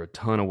just went through a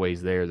ton of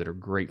ways there that are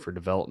great for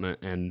development,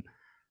 and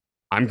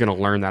I'm going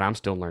to learn that. I'm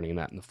still learning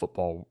that in the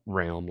football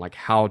realm, like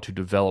how to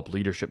develop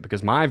leadership,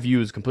 because my view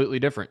is completely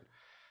different.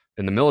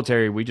 In the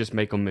military, we just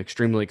make them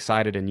extremely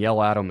excited and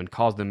yell at them and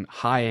cause them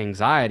high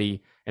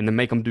anxiety, and then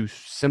make them do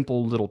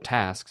simple little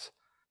tasks.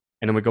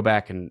 And then we go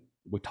back and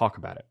we talk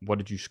about it. What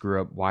did you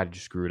screw up? Why did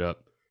you screw it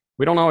up?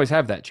 We don't always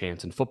have that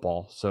chance in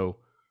football. So,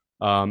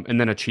 and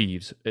then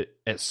achieves.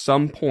 At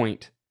some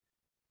point,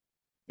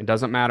 it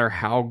doesn't matter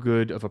how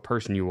good of a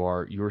person you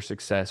are, your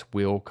success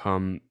will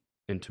come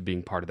into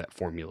being part of that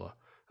formula.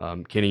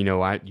 Kenny,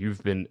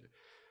 you've been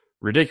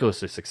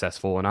ridiculously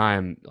successful, and I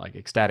am like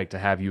ecstatic to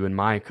have you in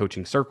my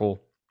coaching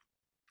circle.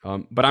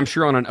 But I'm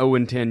sure on an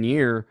 0-10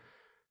 year,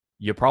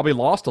 you probably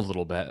lost a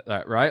little bit,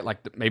 right?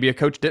 Like maybe a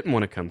coach didn't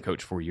want to come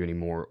coach for you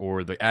anymore,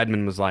 or the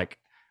admin was like,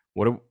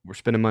 we're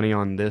spending money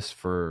on this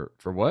for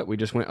what? We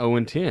just went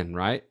 0-10,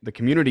 right? The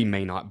community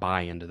may not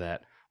buy into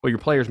that. Well, your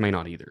players may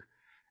not either.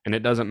 And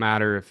it doesn't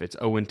matter if it's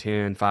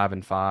 0-10,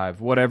 5-5,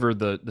 whatever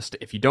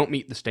if you don't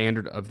meet the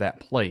standard of that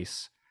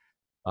place,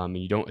 and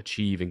you don't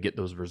achieve and get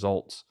those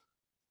results,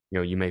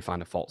 you may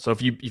find a fault. So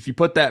if you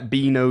put that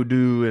be, know,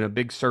 do in a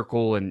big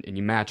circle and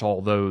you match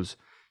all those,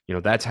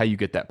 that's how you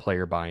get that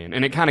player buy-in.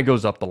 And it kind of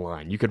goes up the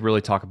line. You could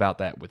really talk about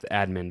that with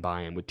admin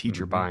buy-in, with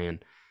teacher buy-in.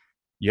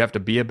 You have to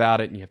be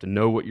about it, and you have to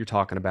know what you're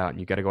talking about, and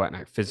you got to go out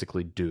and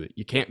physically do it.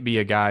 You can't be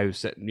a guy who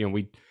said,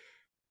 we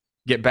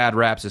get bad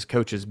raps as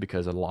coaches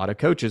because a lot of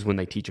coaches, when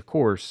they teach a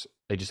course,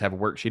 they just have a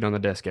worksheet on the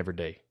desk every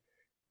day,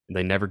 and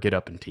they never get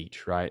up and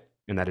teach, right?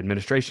 And that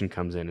administration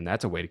comes in, and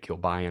that's a way to kill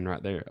buy-in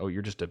right there. Oh,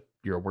 you're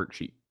a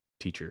worksheet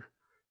teacher,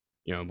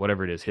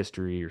 whatever it is,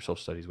 history or social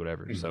studies,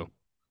 whatever. Mm-hmm. So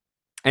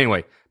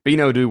anyway, be,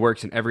 know, do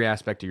works in every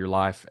aspect of your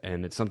life,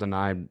 and it's something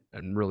I'm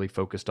really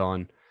focused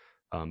on.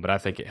 But I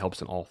think it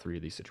helps in all three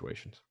of these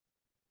situations.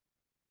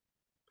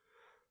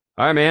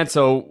 All right, man.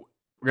 So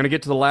we're going to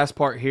get to the last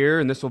part here,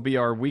 and this will be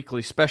our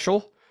weekly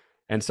special.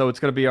 And so it's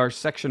going to be our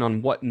section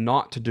on what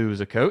not to do as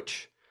a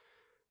coach.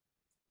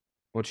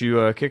 Why don't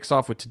you kick us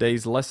off with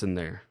today's lesson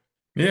there?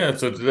 Yeah,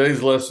 so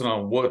today's lesson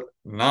on what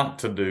not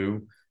to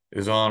do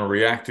is on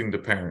reacting to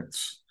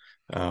parents,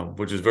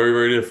 which is very,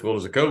 very difficult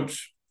as a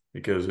coach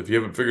because if you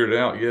haven't figured it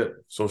out yet,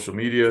 social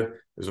media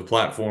is a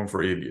platform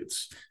for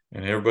idiots.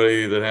 And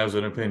everybody that has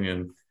an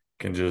opinion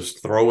can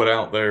just throw it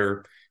out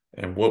there.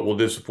 And what will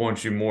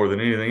disappoint you more than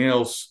anything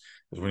else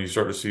is when you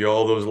start to see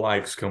all those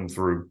likes come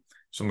through.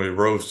 Somebody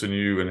roasting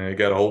you, and they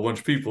got a whole bunch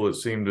of people that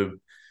seem to,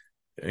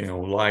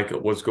 like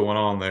what's going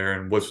on there.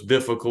 And what's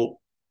difficult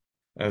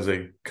as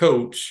a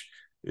coach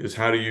is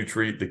how do you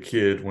treat the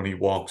kid when he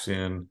walks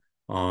in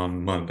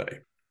on Monday?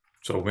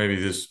 So maybe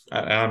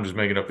I'm just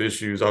making up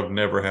issues. I've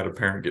never had a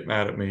parent get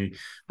mad at me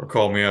or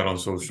call me out on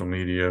social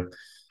media,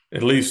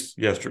 at least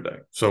yesterday.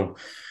 So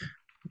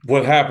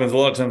what happens a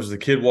lot of times is the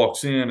kid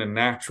walks in and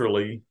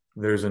naturally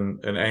there's an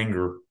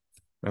anger,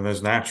 and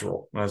that's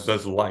natural.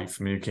 That's life.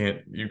 I mean,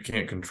 you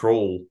can't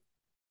control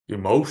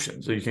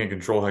emotions. You can't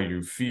control how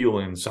you feel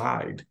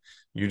inside.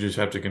 You just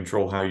have to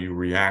control how you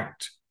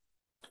react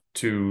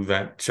to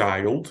that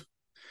child,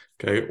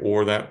 okay,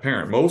 or that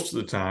parent. Most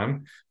of the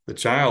time, the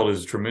child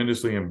is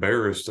tremendously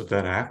embarrassed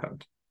that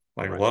happened.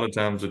 Like right. A lot of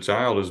times, the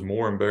child is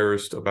more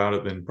embarrassed about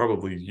it than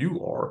probably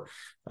you are,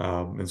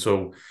 and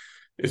so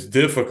it's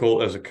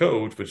difficult as a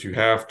coach. But you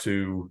have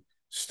to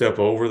step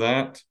over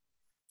that,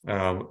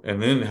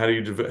 and then how do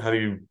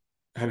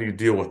you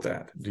deal with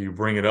that? Do you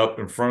bring it up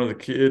in front of the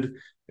kid?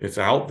 It's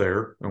out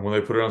there, and when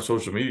they put it on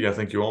social media, I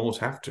think you almost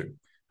have to.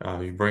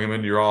 You bring them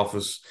into your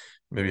office,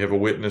 maybe have a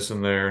witness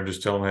in there, and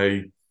just tell them,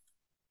 "Hey,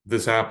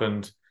 this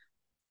happened.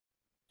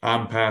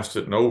 I'm past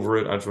it and over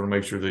it. I just want to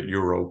make sure that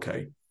you're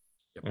okay."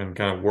 Yep. And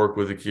kind of work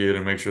with the kid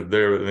and make sure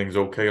everything's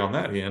okay on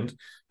that end,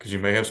 because you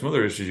may have some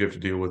other issues you have to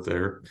deal with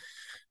there.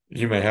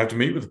 You may have to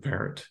meet with the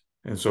parent,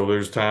 and so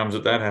there's times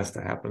that has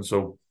to happen.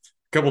 So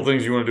a couple of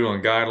things you want to do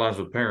on guidelines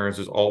with parents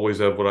is always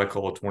have what I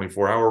call a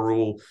 24-hour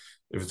rule.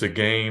 If it's a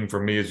game,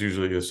 for me, it's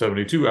usually a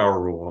 72-hour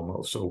rule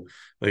almost. So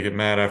they get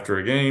mad after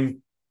a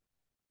game,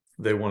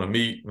 they want to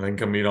meet, and they can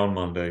come meet on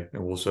Monday,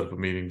 and we'll set up a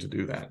meeting to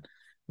do that.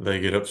 They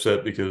get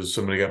upset because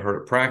somebody got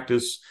hurt at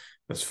practice.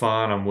 That's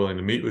fine. I'm willing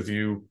to meet with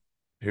you.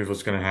 Here's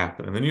what's going to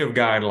happen. And then you have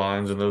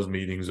guidelines in those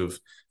meetings of,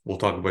 we'll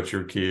talk about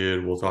your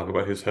kid. We'll talk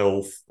about his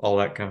health, all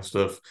that kind of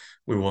stuff.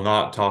 We will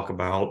not talk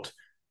about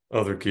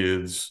other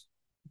kids,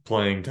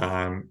 playing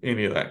time,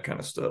 any of that kind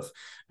of stuff.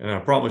 And I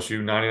promise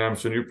you,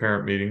 99% of your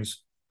parent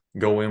meetings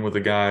go in with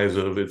the guise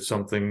of it's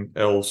something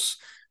else.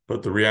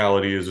 But the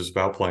reality is it's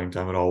about playing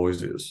time. It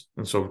always is.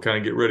 And so kind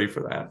of get ready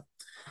for that.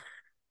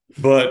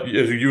 But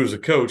you as a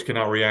coach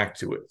cannot react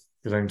to it,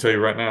 because I can tell you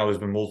right now, there's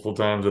been multiple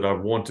times that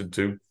I've wanted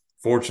to.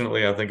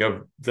 Fortunately, I think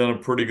I've done a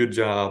pretty good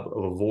job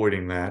of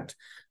avoiding that.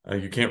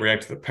 You can't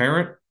react to the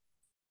parent,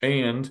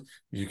 and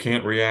you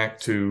can't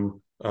react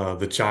to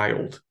the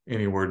child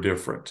anywhere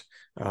different.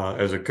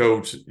 As a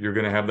coach, you're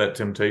going to have that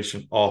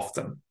temptation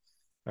often.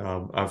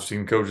 I've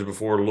seen coaches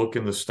before look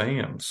in the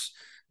stands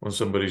when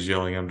somebody's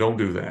yelling at them. Don't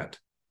do that.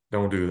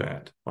 Don't do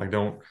that. Like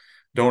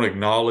don't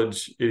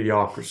acknowledge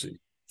idiocracy.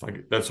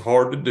 Like that's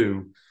hard to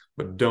do,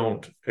 but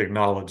don't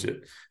acknowledge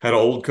it. Had an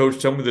old coach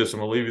tell me this.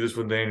 I'm gonna leave you this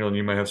with Daniel, and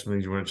you may have some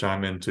things you want to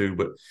chime in too.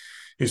 But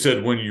he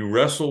said, when you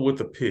wrestle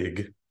with a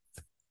pig,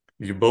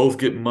 you both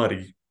get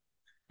muddy,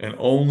 and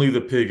only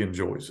the pig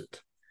enjoys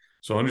it.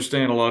 So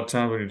understand, a lot of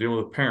times when you're dealing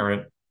with a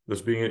parent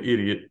that's being an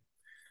idiot,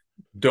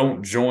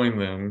 don't join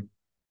them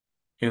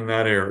in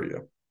that area.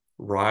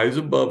 Rise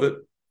above it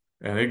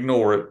and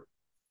ignore it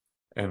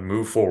and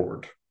move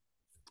forward.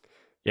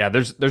 Yeah,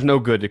 there's no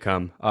good to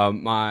come.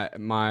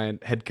 My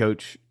head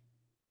coach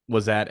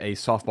was at a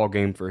softball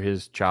game for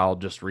his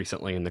child just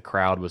recently, and the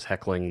crowd was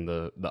heckling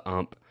the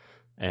ump.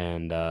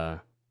 And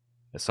at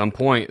some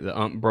point, the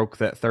ump broke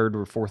that third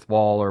or fourth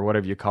wall or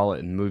whatever you call it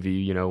in movie,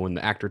 you know, when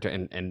the actor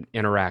and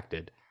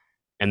interacted,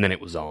 and then it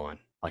was on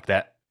like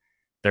that.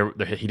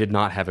 He did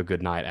not have a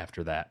good night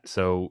after that.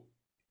 So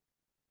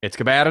it's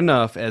bad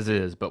enough as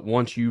is, but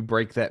once you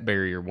break that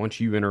barrier,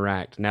 once you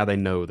interact, now they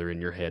know they're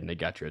in your head and they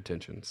got your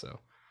attention. So.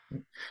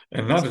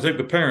 And not to take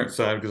the parent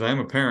side, because I am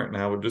a parent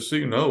now, but just so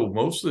you know,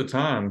 most of the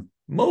time,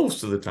 not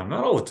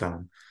all the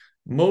time,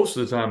 most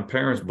of the time,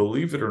 parents,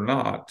 believe it or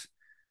not,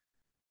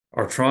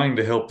 are trying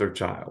to help their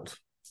child.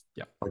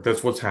 Yeah. Like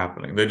that's what's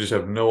happening. They just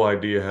have no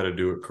idea how to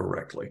do it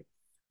correctly.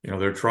 You know,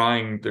 they're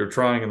trying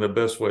in the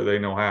best way they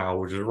know how,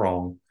 which is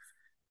wrong,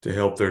 to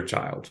help their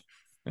child.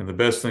 And the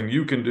best thing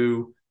you can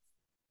do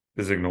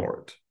is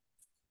ignore it.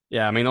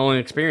 Yeah, I mean, the only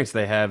experience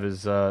they have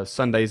is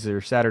Sundays or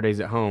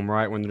Saturdays at home,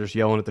 right? When they're just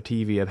yelling at the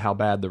TV of how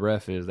bad the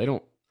ref is. They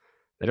don't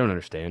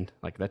understand.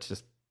 Like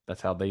that's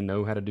how they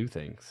know how to do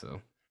things.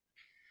 So,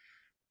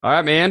 all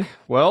right, man.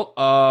 Well,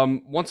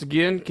 once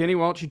again, Kenny,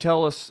 why don't you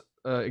tell us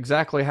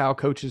exactly how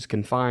coaches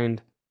can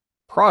find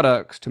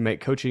products to make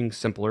coaching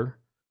simpler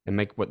and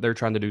make what they're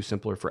trying to do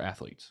simpler for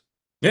athletes?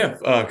 Yeah,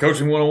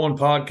 Coaching 101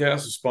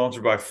 podcast is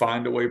sponsored by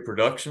Findaway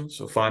Productions.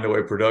 So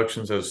Findaway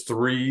Productions has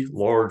three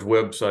large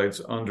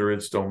websites under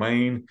its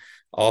domain,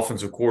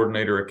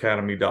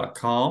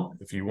 offensivecoordinatoracademy.com.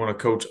 If you want to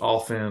coach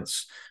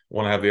offense,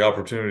 want to have the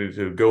opportunity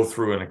to go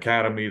through an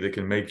academy that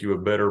can make you a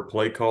better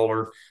play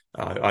caller,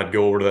 I'd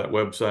go over to that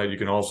website. You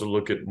can also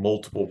look at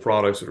multiple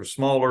products that are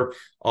smaller,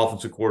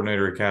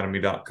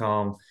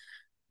 offensivecoordinatoracademy.com.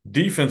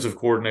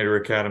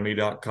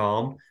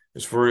 Defensivecoordinatoracademy.com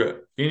is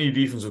for any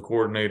defensive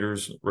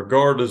coordinators,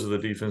 regardless of the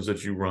defense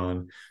that you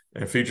run.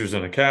 And it features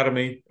an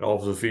academy. It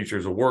also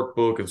features a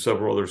workbook and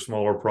several other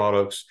smaller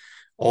products,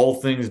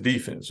 all things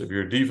defense. If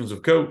you're a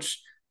defensive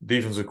coach,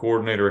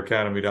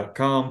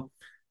 defensivecoordinatoracademy.com.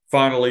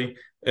 Finally,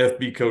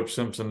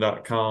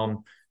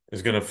 fbcoachsimpson.com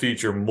is going to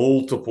feature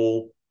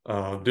multiple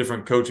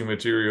different coaching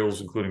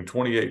materials, including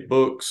 28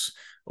 books,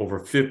 over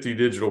 50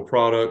 digital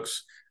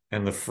products,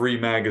 and the free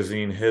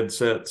magazine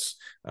Headsets,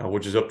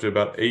 which is up to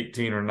about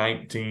 18 or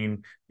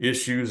 19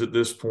 issues at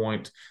this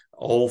point.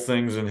 All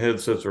things and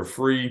headsets are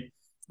free,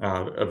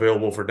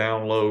 available for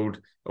download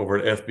over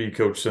at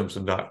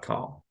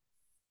fbcoachsimpson.com.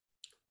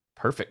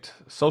 Perfect.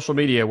 Social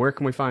media, where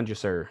can we find you,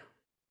 sir?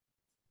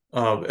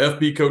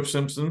 FB Coach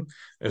Simpson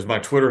is my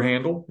Twitter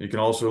handle. You can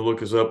also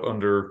look us up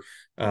under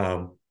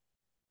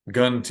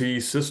Gun T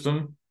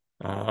System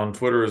on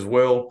Twitter as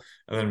well,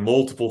 and then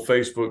multiple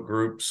Facebook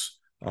groups.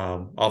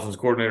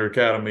 Offensive Coordinator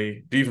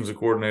Academy, Defensive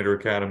Coordinator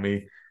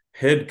Academy,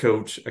 Head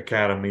Coach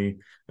Academy,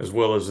 as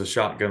well as the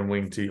Shotgun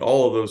Wing Tee.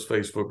 All of those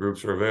Facebook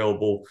groups are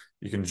available.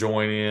 You can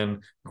join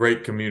in.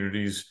 Great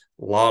communities,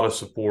 a lot of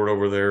support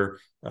over there.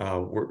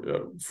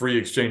 We're free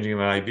exchanging of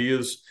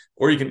ideas,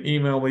 or you can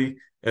email me,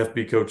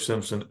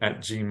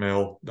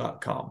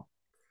 fbcoachsimpson@gmail.com.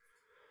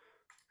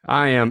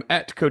 I am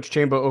at Coach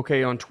Chambo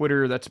OK on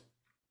Twitter. That's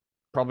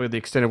probably the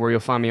extent of where you'll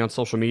find me on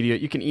social media.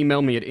 You can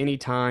email me at any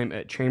time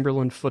at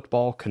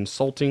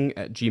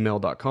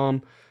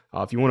chamberlainfootballconsulting@gmail.com.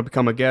 If you want to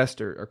become a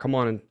guest or come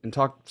on and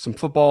talk some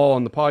football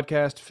on the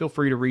podcast, feel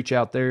free to reach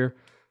out there.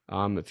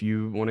 If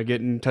you want to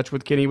get in touch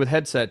with Kenny with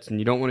headsets and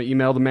you don't want to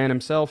email the man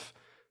himself,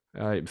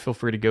 feel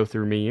free to go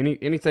through me.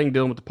 Anything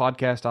dealing with the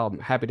podcast, I'm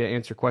happy to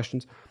answer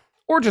questions,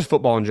 or just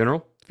football in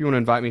general. If you want to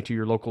invite me to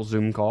your local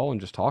Zoom call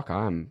and just talk,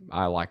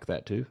 I like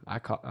that too. I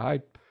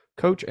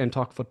coach and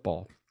talk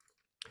football.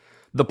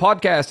 The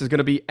podcast is going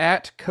to be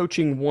at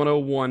Coaching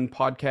 101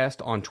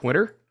 Podcast on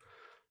Twitter.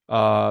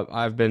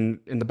 I've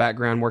been in the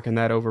background working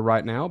that over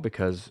right now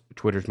because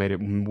Twitter's made it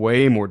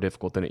way more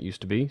difficult than it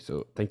used to be.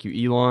 So thank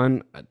you,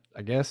 Elon,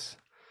 I guess.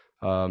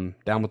 Down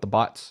with the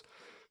bots.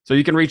 So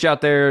you can reach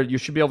out there. You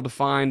should be able to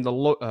find the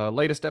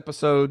latest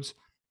episodes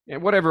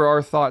and whatever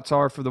our thoughts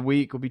are for the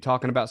week. We'll be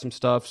talking about some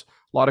stuff.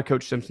 A lot of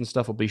Coach Simpson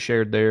stuff will be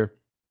shared there.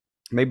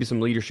 Maybe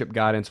some leadership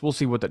guidance. We'll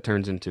see what that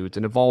turns into. It's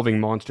an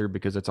evolving monster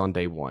because it's on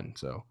day one.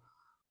 So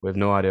we have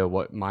no idea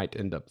what might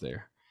end up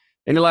there.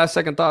 Any last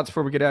second thoughts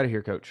before we get out of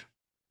here, Coach?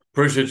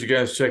 Appreciate you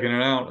guys checking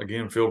it out.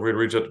 Again, feel free to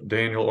reach out to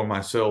Daniel or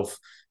myself.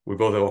 We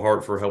both have a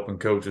heart for helping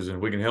coaches, and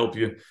if we can help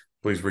you,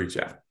 please reach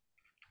out.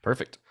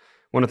 Perfect. I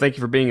want to thank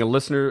you for being a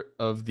listener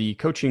of the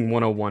Coaching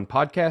 101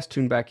 podcast.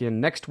 Tune back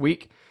in next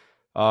week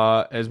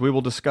as we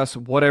will discuss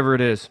whatever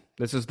it is.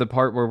 This is the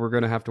part where we're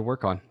going to have to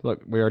work on.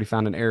 Look, we already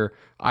found an error.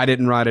 I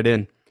didn't write it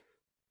in.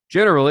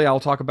 Generally, I'll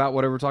talk about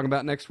whatever we're talking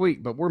about next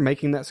week, but we're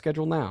making that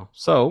schedule now.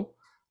 So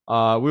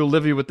we'll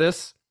live you with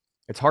this.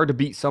 It's hard to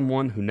beat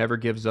someone who never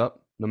gives up.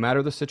 No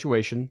matter the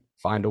situation,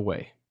 find a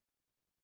way.